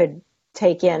all they could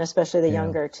take in, especially the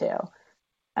younger two.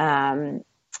 And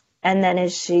then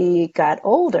as she got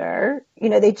older,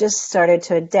 they just started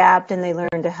to adapt and they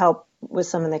learned to help with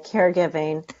some of the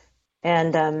caregiving.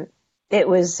 And it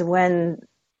was when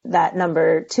that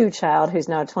number 2 child, who's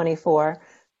now 24,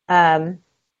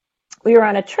 we were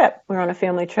on a trip. We were on a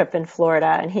family trip in Florida,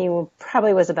 and he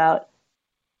probably was about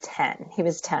 10. He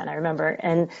was 10, I remember.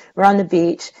 And we're on the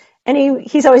beach. And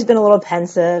he's always been a little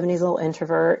pensive, and he's a little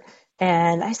introvert.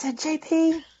 And I said,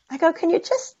 JP, I go, can you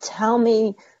just tell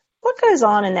me what goes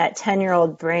on in that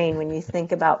 10-year-old brain when you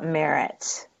think about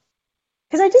merit?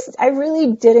 Because I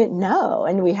really didn't know.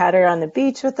 And we had her on the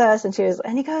beach with us, and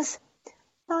he goes,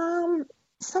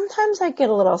 sometimes I get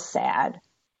a little sad.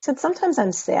 He said, sometimes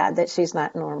I'm sad that she's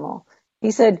not normal.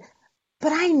 He said,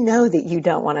 but I know that you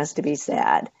don't want us to be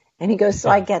sad. And he goes, so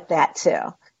I get that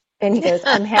too. And he goes,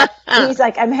 I'm happy. He's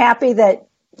like, I'm happy that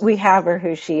we have her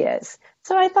who she is.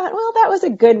 So I thought, well, that was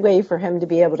a good way for him to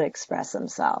be able to express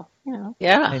himself.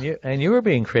 Yeah. And you were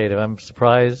being creative. I'm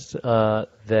surprised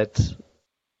that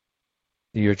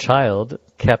your child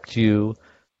kept you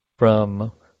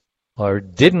from, or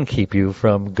didn't keep you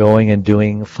from going and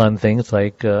doing fun things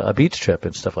like a beach trip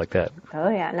and stuff like that. Oh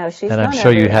yeah, no, she's. And I'm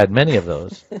sure you had many of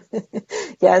those.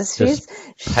 Yes, just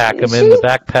pack them in the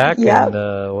backpack, yep.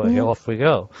 And off we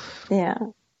go. Yeah.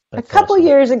 That's a couple awesome.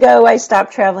 years ago, I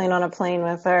stopped traveling on a plane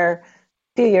with her.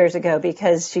 A few years ago,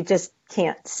 because she just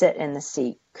can't sit in the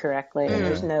seat correctly. And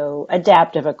there's no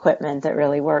adaptive equipment that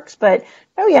really works. But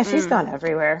oh yeah, she's gone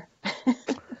everywhere.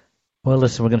 Well,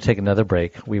 listen, we're going to take another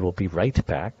break. We will be right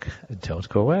back. Don't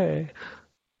go away.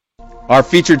 Our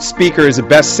featured speaker is a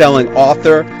best-selling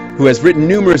author who has written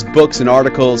numerous books and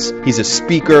articles. He's a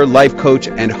speaker, life coach,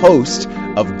 and host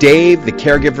of Dave, the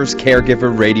Caregiver's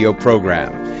Caregiver radio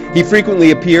program. He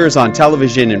frequently appears on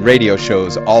television and radio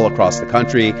shows all across the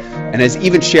country and has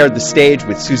even shared the stage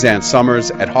with Suzanne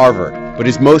Summers at Harvard. But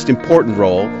his most important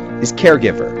role is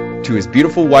caregiver to his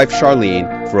beautiful wife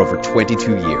Charlene for over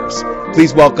 22 years.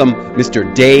 Please welcome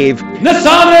Mr. Dave Nassaney!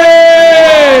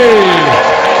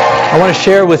 I want to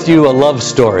share with you a love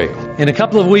story. In a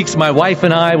couple of weeks, my wife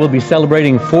and I will be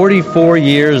celebrating 44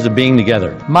 years of being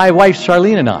together. My wife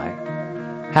Charlene and I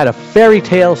had a fairy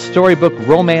tale storybook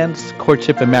romance,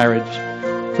 courtship, and marriage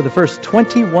for the first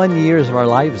 21 years of our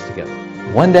lives together.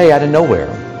 One day, out of nowhere,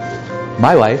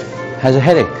 my wife has a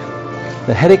headache,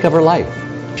 the headache of her life.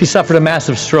 She suffered a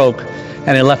massive stroke,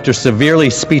 and it left her severely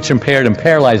speech impaired and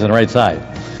paralyzed on the right side.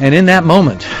 And in that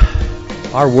moment,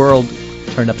 our world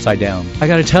turned upside down. I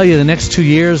got to tell you, the next 2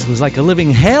 years was like a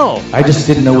living hell. I just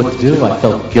didn't know what to do. I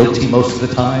felt guilty most of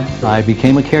the time. I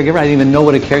became a caregiver. I didn't even know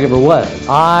what a caregiver was.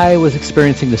 I was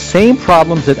experiencing the same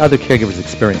problems that other caregivers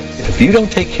experience. If you don't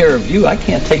take care of you, I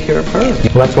can't take care of her.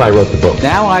 Well, that's why I wrote the book.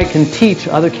 Now I can teach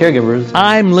other caregivers.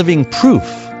 I'm living proof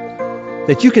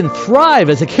that you can thrive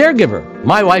as a caregiver.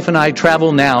 My wife and I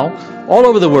travel now all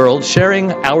over the world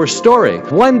sharing our story.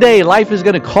 One day, life is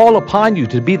going to call upon you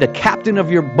to be the captain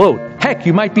of your boat. Heck,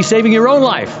 you might be saving your own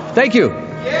life. Thank you.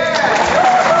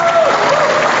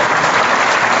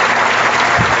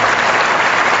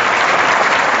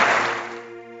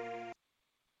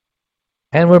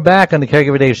 And we're back on the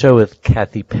Caregiver Day Show with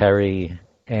Kathy Parry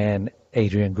and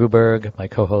Adrienne Gruberg, my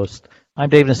co-host. I'm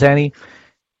Dave Nassaney,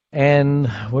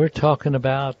 and we're talking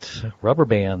about rubber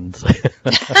bands.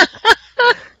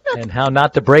 And how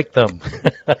not to break them.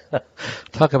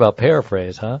 Talk about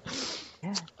paraphrase, huh?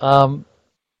 Yeah.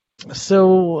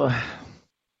 So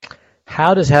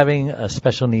how does having a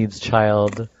special needs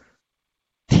child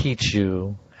teach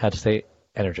you how to stay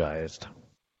energized?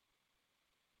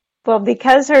 Well,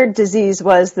 because her disease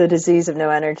was the disease of no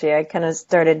energy, I kind of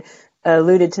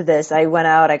alluded to this. I went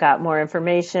out, I got more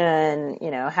information,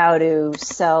 how do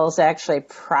cells actually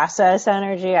process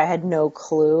energy? I had no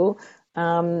clue.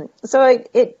 So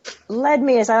it led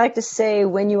me, as I like to say,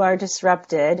 when you are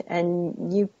disrupted,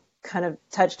 and you kind of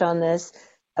touched on this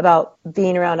about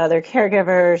being around other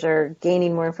caregivers or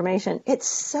gaining more information, it's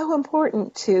so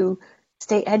important to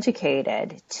stay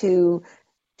educated, to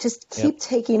just keep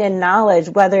taking in knowledge,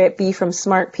 whether it be from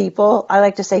smart people. I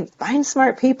like to say, find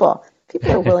smart people.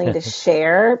 People are willing to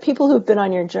share, people who've been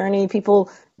on your journey, people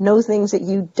know things that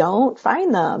you don't.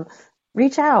 Find them.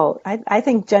 Reach out. I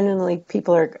think genuinely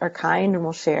people are kind and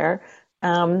will share.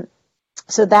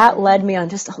 So that led me on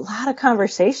just a lot of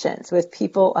conversations with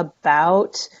people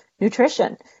about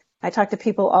nutrition. I talked to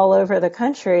people all over the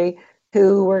country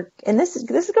who were, and this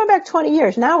is going back 20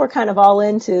 years. Now we're kind of all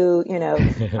into,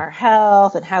 our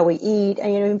health and how we eat.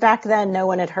 And, back then no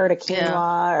one had heard of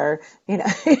quinoa or,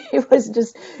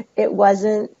 it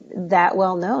wasn't that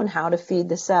well known how to feed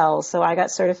the cells. So I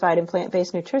got certified in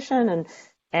plant-based nutrition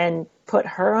and put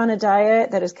her on a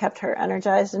diet that has kept her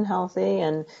energized and healthy,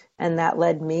 and that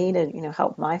led me to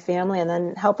help my family and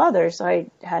then help others. So I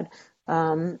had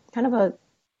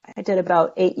I did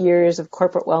about 8 years of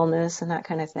corporate wellness and that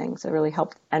kind of thing. So it really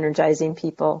helped energizing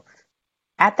people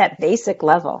at that basic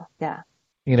level. Yeah.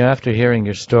 After hearing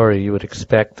your story, you would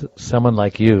expect someone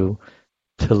like you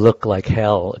to look like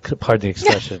hell, pardon the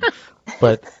expression.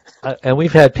 But and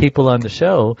we've had people on the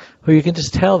show who you can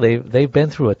just tell they've been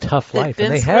through a tough life,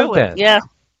 and they have been. Yeah.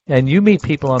 And you meet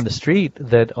people on the street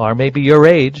that are maybe your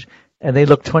age, and they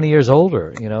look 20 years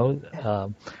older,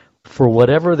 for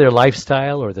whatever their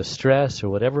lifestyle or the stress or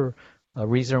whatever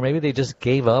reason, or maybe they just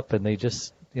gave up and they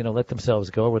just, let themselves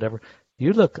go or whatever.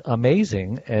 You look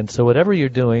amazing, and so whatever you're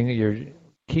doing,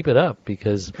 keep it up,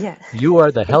 because you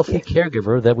are the healthy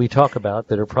caregiver that we talk about,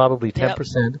 that are probably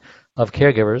 10% of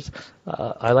caregivers.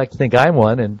 I like to think I'm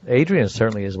one, and Adrienne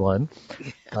certainly is one.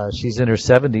 She's in her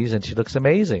 70s, and she looks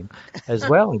amazing as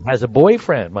well, and has a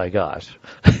boyfriend, my gosh.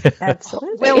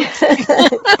 Absolutely.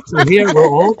 So here we're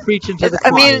all preaching to the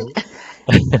choir.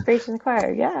 Preaching the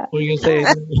choir, yeah. What are you going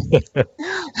to say?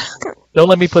 Don't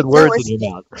let me put words in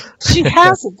your mouth. She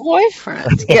has a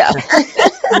boyfriend. Yeah.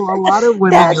 Well, a lot of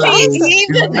women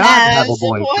do not have a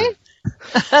boyfriend.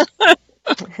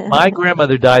 My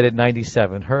grandmother died at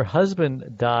 97. Her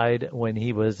husband died when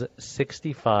he was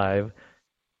 65.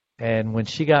 And when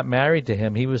she got married to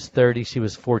him, he was 30, she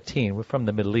was 14. We're from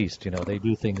the Middle East, they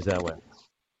do things that way.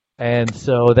 And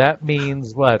so that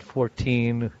means what?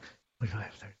 14,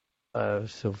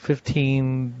 so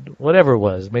 15, whatever it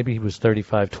was. Maybe he was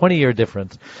 35, 20-year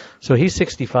difference. So he's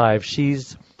 65,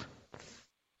 she's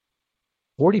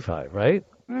 45, right?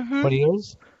 Mm-hmm. 20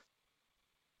 years?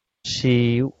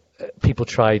 People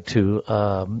tried to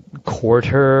court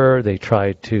her. They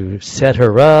tried to set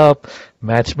her up,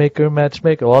 matchmaker,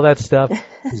 all that stuff.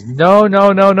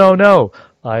 No.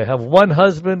 I have one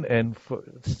husband, and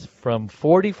from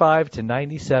 45 to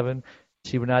 97,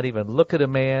 she would not even look at a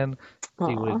man.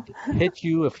 She would hit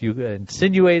you if you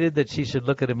insinuated that she should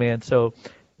look at a man. So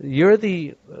you're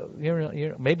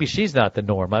maybe she's not the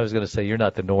norm. I was going to say you're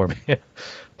not the norm.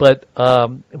 But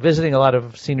visiting a lot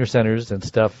of senior centers and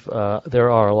stuff,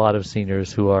 there are a lot of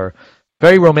seniors who are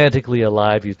very romantically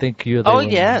alive. You think you're the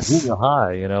junior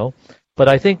high, But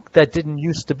I think that didn't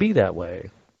used to be that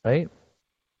way, right?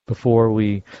 Before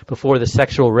the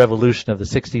sexual revolution of the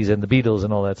 60s and the Beatles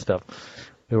and all that stuff.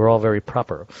 We were all very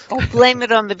proper. Oh, blame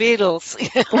it on the Beatles.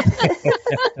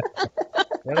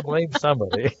 Gotta blame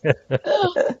somebody.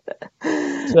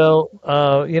 So,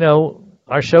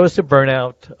 our show is to burned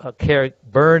out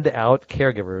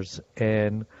caregivers,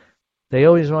 and they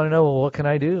always want to know, well, what can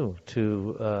I do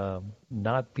to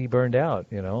not be burned out?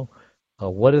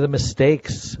 What are the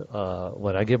mistakes?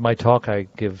 When I give my talk, I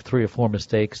give 3 or 4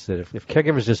 mistakes that if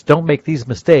caregivers just don't make these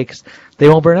mistakes, they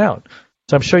won't burn out.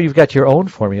 So I'm sure you've got your own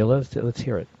formula. Let's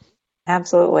hear it.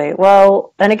 Absolutely.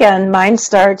 Well, and again, mine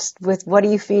starts with, what are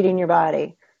you feeding your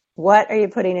body? What are you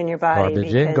putting in your body?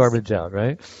 Garbage in, garbage out,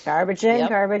 right? Garbage in,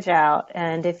 garbage out.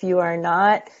 And if you are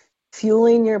not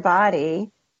fueling your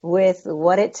body with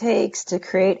what it takes to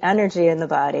create energy in the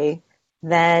body,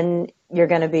 then you're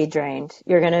going to be drained.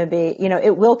 You're going to be,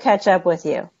 it will catch up with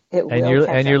you.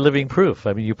 You're living proof.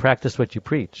 I mean, you practice what you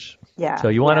preach. Yeah. So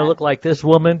you want to look like this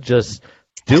woman, just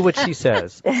do what she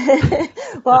says.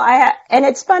 Well, and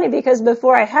it's funny because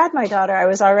before I had my daughter, I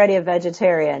was already a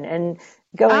vegetarian, and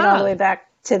going all the way back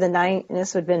to the 90s,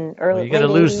 this would have been early. Well, you're going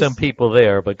to lose some people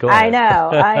there, but go ahead.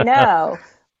 I know.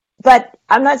 But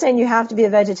I'm not saying you have to be a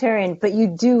vegetarian, but you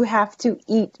do have to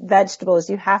eat vegetables.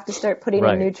 You have to start putting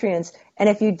in nutrients. And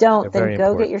if you don't, then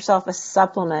go get yourself a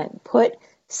supplement. Put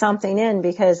something in,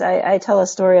 because I tell a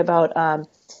story about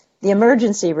the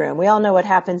emergency room. We all know what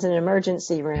happens in an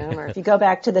emergency room. Or if you go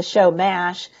back to the show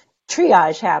MASH,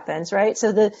 triage happens, right?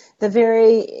 So the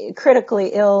very critically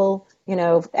ill,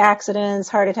 accidents,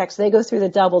 heart attacks, they go through the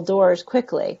double doors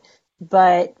quickly.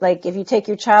 But like if you take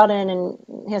your child in and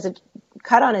he has a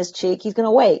cut on his cheek, he's going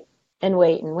to wait and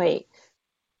wait and wait.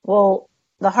 Well,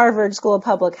 the Harvard School of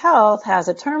Public Health has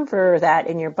a term for that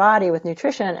in your body with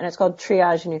nutrition, and it's called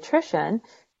triage nutrition.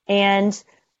 And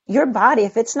your body,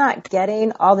 if it's not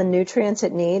getting all the nutrients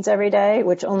it needs every day,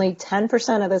 which only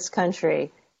 10% of this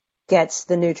country gets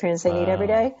the nutrients they need every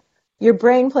day, your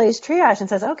brain plays triage and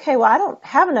says, okay, well, I don't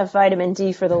have enough vitamin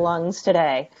D for the lungs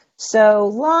today. So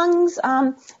lungs,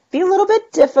 be a little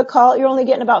bit difficult. You're only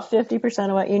getting about 50%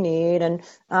 of what you need. And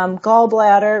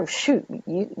gallbladder, shoot,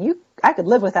 I could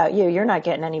live without you. You're not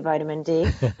getting any vitamin D.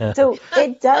 So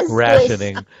it does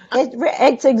rationing.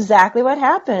 It's exactly what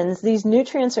happens. These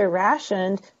nutrients are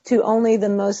rationed to only the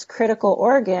most critical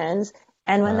organs.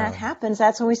 And when that happens,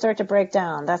 that's when we start to break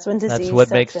down. That's when disease That's what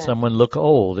makes in. someone look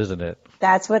old, isn't it?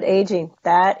 That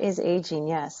is aging,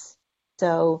 yes.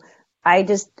 So I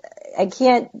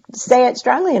can't say it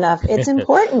strongly enough. It's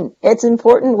important. It's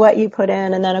important what you put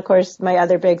in. And then, of course, my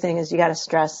other big thing is you got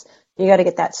to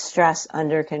get that stress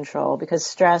under control, because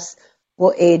stress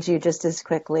will age you just as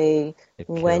quickly.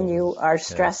 When you are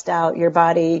stressed out, your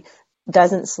body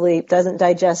doesn't sleep, doesn't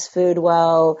digest food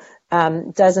well,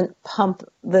 doesn't pump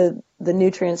the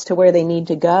nutrients to where they need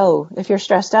to go. If you're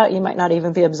stressed out, you might not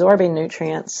even be absorbing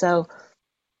nutrients. So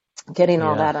getting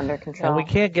all that under control. And we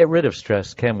can't get rid of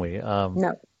stress, can we?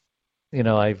 No. You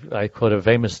know, I quote a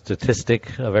famous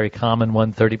statistic, a very common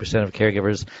one, 30% of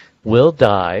caregivers will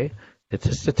die, it's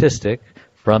a statistic,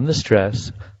 from the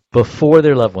stress before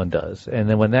their loved one does. And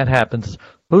then when that happens,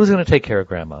 who's going to take care of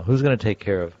grandma? Who's going to take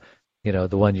care of, you know,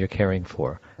 the one you're caring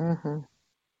for? Mm-hmm.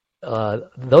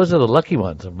 Those are the lucky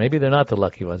ones, or maybe they're not the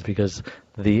lucky ones, because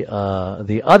the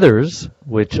others,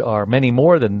 which are many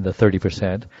more than the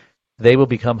 30%, they will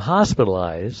become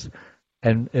hospitalized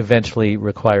and eventually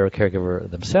require a caregiver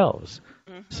themselves.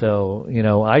 Mm-hmm. So, you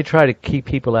know, I try to keep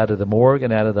people out of the morgue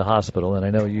and out of the hospital, and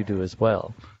I know you do as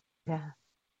well. Yeah.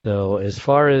 So as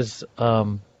far as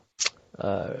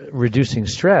reducing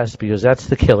stress, because that's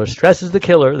the killer. Stress is the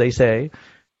killer, they say,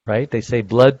 right? They say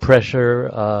blood pressure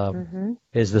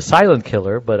is the silent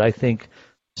killer, but I think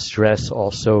stress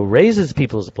also raises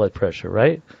people's blood pressure,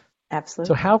 right? Absolutely.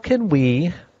 So how can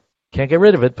we, can't get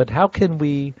rid of it, but how can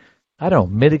we, I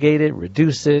don't know, mitigate it,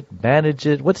 reduce it, manage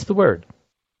it? What's the word?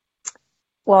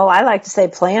 Well, I like to say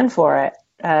plan for it.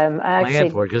 Plan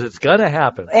for it, because it's going to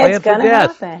happen. It's going to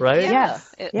happen. Right?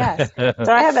 Yes. Yes.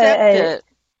 So I have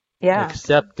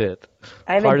Accept it.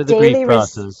 I have part a of the daily grief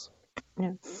process.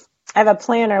 I have a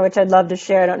planner, which I'd love to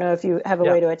share. I don't know if you have a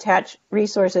way to attach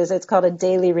resources. It's called a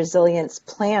daily resilience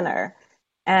planner.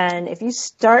 And if you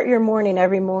start your morning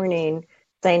every morning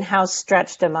saying, how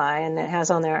stretched am I? And it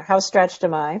has on there, how stretched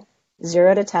am I?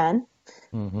 0 to 10.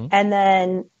 Mm-hmm. And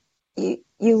then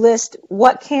you list,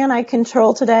 what can I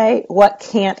control today? What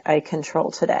can't I control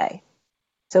today?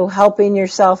 So helping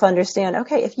yourself understand,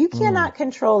 okay, if you cannot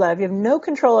control that, if you have no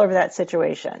control over that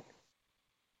situation,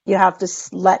 you have to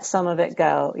let some of it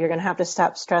go. You're going to have to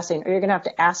stop stressing, or you're going to have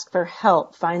to ask for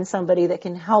help. Find somebody that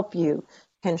can help you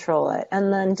control it.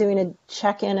 And then doing a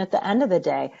check-in at the end of the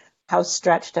day. How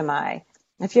stretched am I?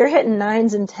 If you're hitting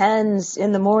 9s and 10s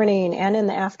in the morning and in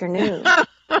the afternoon,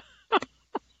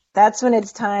 that's when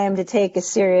it's time to take a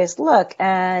serious look.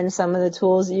 And some of the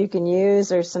tools that you can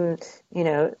use are some,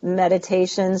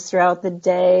 meditations throughout the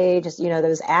day, just,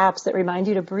 those apps that remind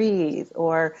you to breathe,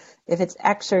 or if it's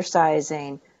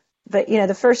exercising. But,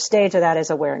 the first stage of that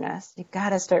is awareness. You've got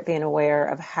to start being aware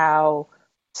of how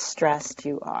stressed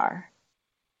you are.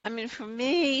 I mean, for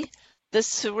me, the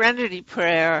serenity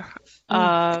prayer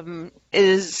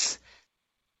it's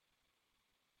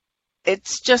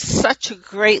just such a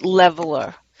great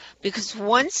leveler, because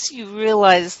once you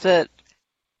realize that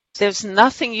there's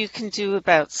nothing you can do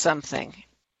about something,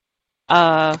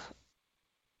 there's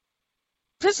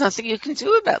nothing you can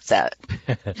do about that.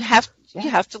 You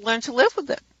have to learn to live with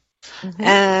it. Mm-hmm.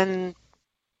 And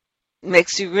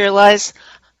makes you realize,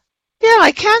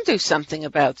 I can do something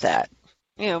about that.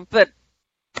 But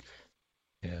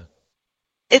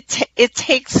it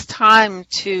takes time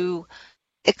to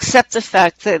accept the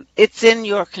fact that it's in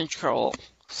your control.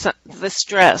 So the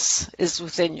stress is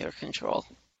within your control.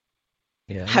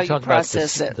 Yeah, how you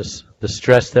process it. The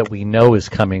stress that we know is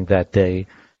coming that day,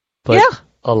 but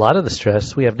a lot of the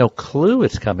stress we have no clue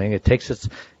it's coming. It takes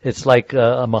it's like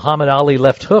a Muhammad Ali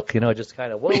left hook. Just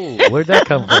kind of whoa, where'd that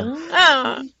come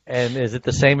from? And is it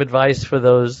the same advice for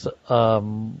those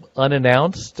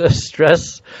unannounced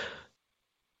stress?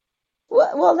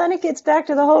 Well, then it gets back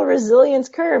to the whole resilience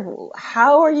curve.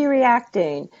 How are you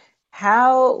reacting?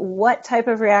 What type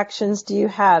of reactions do you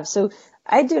have? So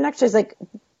I do an exercise like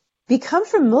become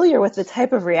familiar with the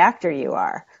type of reactor you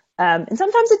are. And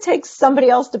sometimes it takes somebody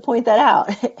else to point that out.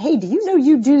 Hey, do you know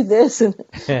you do this? And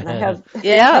I have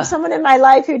someone in my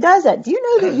life who does that. Do you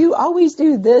know that you always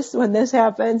do this when this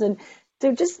happens? And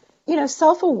so just,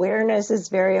 self-awareness is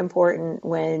very important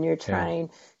when you're trying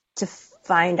to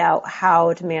find out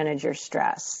how to manage your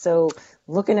stress. So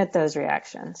looking at those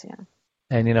reactions,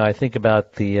 And, I think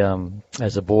about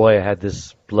as a boy, I had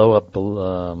this blow-up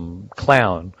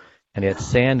clown, and he had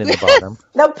sand in the bottom.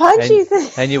 The punchy thing.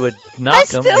 And you would knock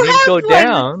him, and he'd go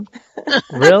down.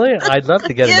 Really? I'd love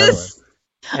to get another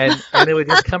one. And it would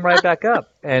just come right back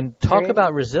up. And talk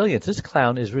about resilience. This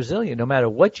clown is resilient. No matter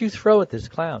what you throw at this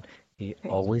clown, he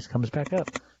always comes back up.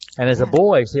 And as a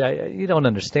boy, see, you don't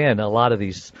understand a lot of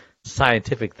these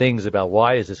scientific things about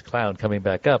why is this clown coming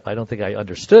back up. I don't think I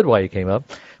understood why he came up,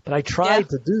 but I tried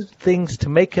to do things to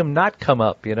make him not come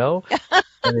up, and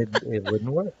it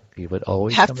wouldn't work. He would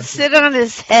always have to sit on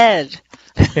his head.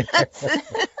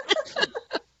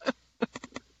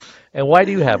 And why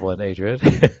do you have one, Adrienne?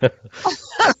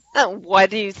 Why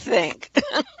do you think?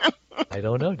 I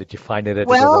don't know. Did you find it at the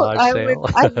Well, garage I sale? really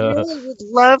would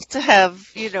love to have,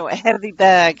 a heavy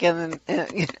bag and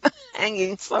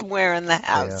hanging somewhere in the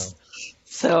house.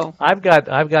 So I've got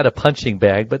a punching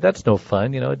bag, but that's no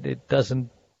fun. It doesn't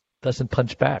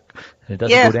punch back, and it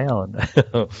doesn't go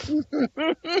down.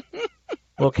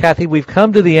 Well, Kathy, we've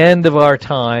come to the end of our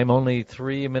time. Only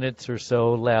 3 minutes or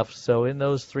so left. So in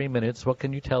those 3 minutes, what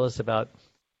can you tell us about,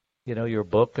 your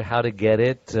book, how to get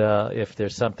it? If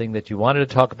there's something that you wanted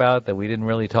to talk about that we didn't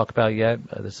really talk about yet,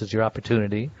 this is your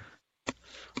opportunity.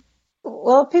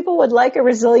 Well, if people would like a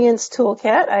resilience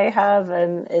toolkit, I have,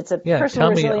 it's a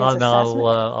personal resilience assessment. Tell me,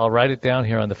 I'll write it down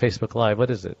here on the Facebook Live. What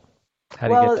is it? How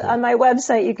do you get to it? On my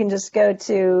website, you can just go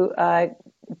to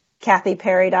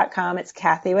KathyParry.com. It's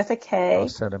Kathy with a K. I'll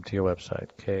send them to your website.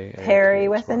 Parry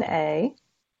with an A.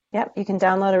 Yep, you can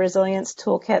download a resilience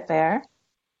toolkit there.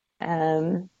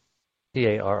 Parry.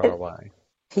 Parry,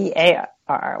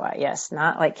 yes,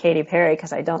 not like Katy Perry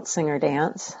because I don't sing or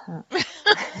dance.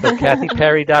 So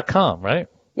KathyParry.com, right?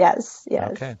 Yes.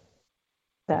 Okay.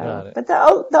 So, but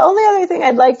the only other thing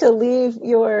I'd like to leave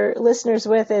your listeners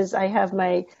with is I have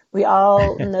we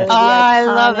all know the I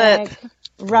love it.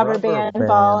 Rubber band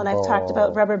ball, and I've talked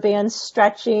about rubber bands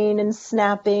stretching and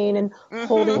snapping and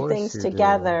holding things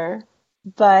together.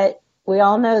 But we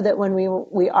all know that when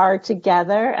we are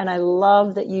together, and I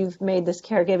love that you've made this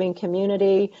caregiving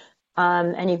community,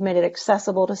 and you've made it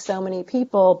accessible to so many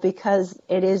people because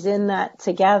it is in that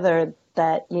together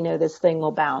that, this thing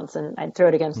will bounce. And I'd throw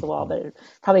it against the wall, but it'd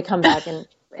probably come back and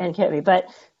hit me. But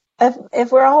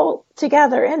if we're all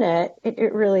together in it,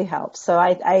 it really helps. So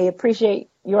I appreciate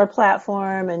your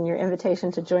platform and your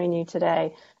invitation to join you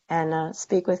today and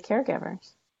speak with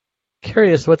caregivers.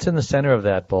 Curious, what's in the center of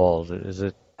that ball? Is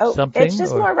it something? It's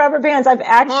just more rubber bands.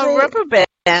 More rubber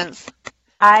bands.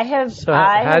 I have. So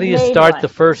how do you start the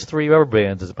first 3 rubber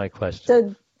bands? Is my question.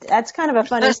 So that's kind of a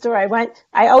funny story.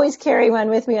 I always carry one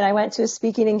with me, and I went to a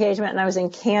speaking engagement, and I was in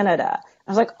Canada.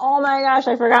 I was like, oh my gosh,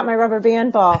 I forgot my rubber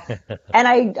band ball. And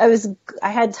I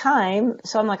had time,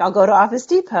 so I'm like, I'll go to Office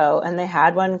Depot, and they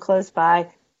had one close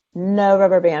by. No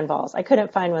rubber band balls. I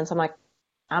couldn't find one, so I'm like,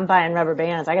 I'm buying rubber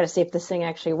bands. I got to see if this thing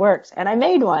actually works. And I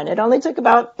made one. It only took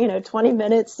about 20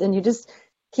 minutes, and you just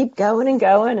keep going and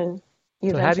going, and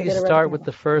you. So how do you start with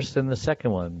the first and the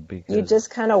second one? Because you just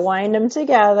kind of wind them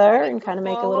together and kind of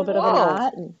make a little bit of a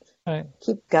knot and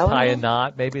keep going. Tie a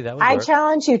knot, maybe that would work. I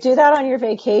challenge you, do that on your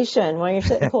vacation when you're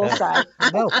sitting poolside.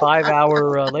 No,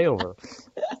 5-hour layover.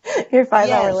 Your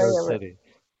 5-hour layover. City.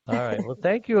 All right. Well,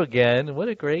 thank you again. What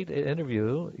a great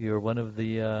interview. You're one of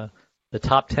the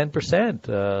top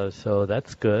 10%. So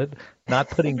that's good. Not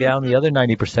putting down the other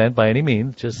 90% by any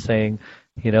means, just saying,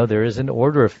 there is an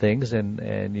order of things,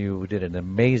 and you did an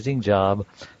amazing job.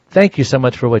 Thank you so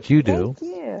much for what you do.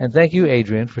 Thank you. And thank you,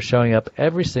 Adrienne, for showing up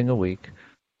every single week.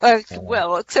 Except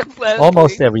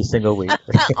almost every single week.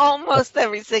 Almost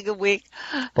every single week.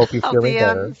 Hope you're feeling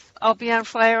better. I'll be on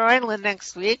Fire Island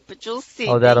next week, but you'll see.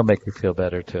 Oh, that'll make you feel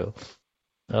better, too.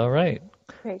 All right.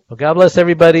 Great. Well, God bless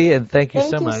everybody, and thank you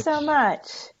so much. Thank you so much.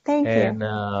 Thank you. And,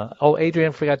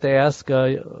 Adrienne, forgot to ask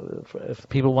if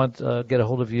people want to get a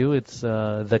hold of you. It's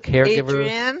the Caregiver.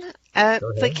 Adrienne at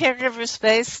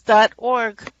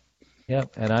thecaregiverspace.org.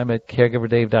 Yep, and I'm at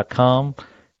caregiverdave.com.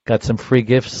 Got some free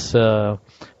gifts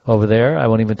over there. I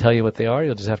won't even tell you what they are.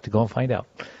 You'll just have to go and find out.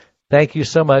 Thank you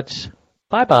so much.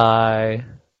 Bye-bye.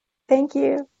 Thank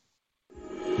you.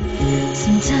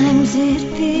 Sometimes it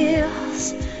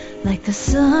feels like the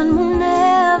sun will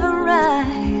never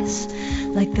rise,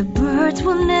 like the birds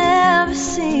will never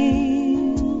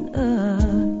sing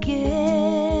again.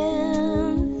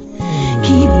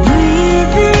 Keep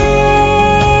breathing,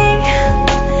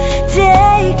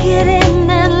 take it in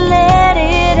and let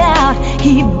it out.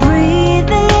 Keep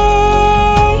breathing,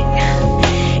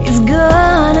 it's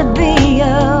gonna be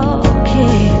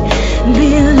okay.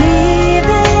 Believe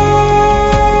in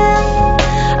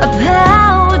a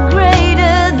power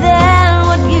greater than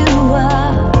what you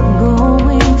are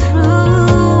going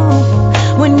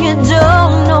through. When you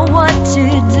don't know what to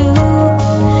do,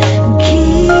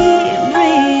 keep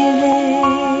breathing.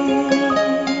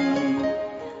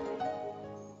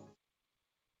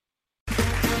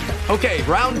 Okay,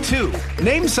 round 2.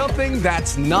 Name something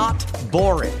that's not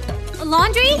boring. A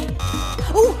laundry?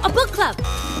 Ooh, a book club.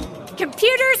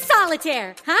 Computer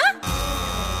solitaire, huh?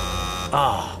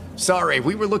 Ah, sorry,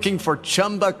 we were looking for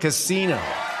Chumba Casino.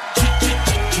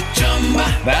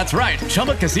 That's right,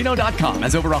 ChumbaCasino.com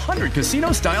has over 100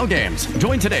 casino-style games.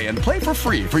 Join today and play for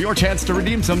free for your chance to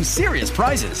redeem some serious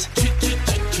prizes.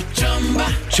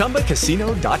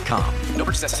 ChumbaCasino.com. No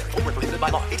purchase necessary. Void where prohibited by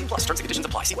law. 18+ terms and conditions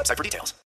apply. See website for details.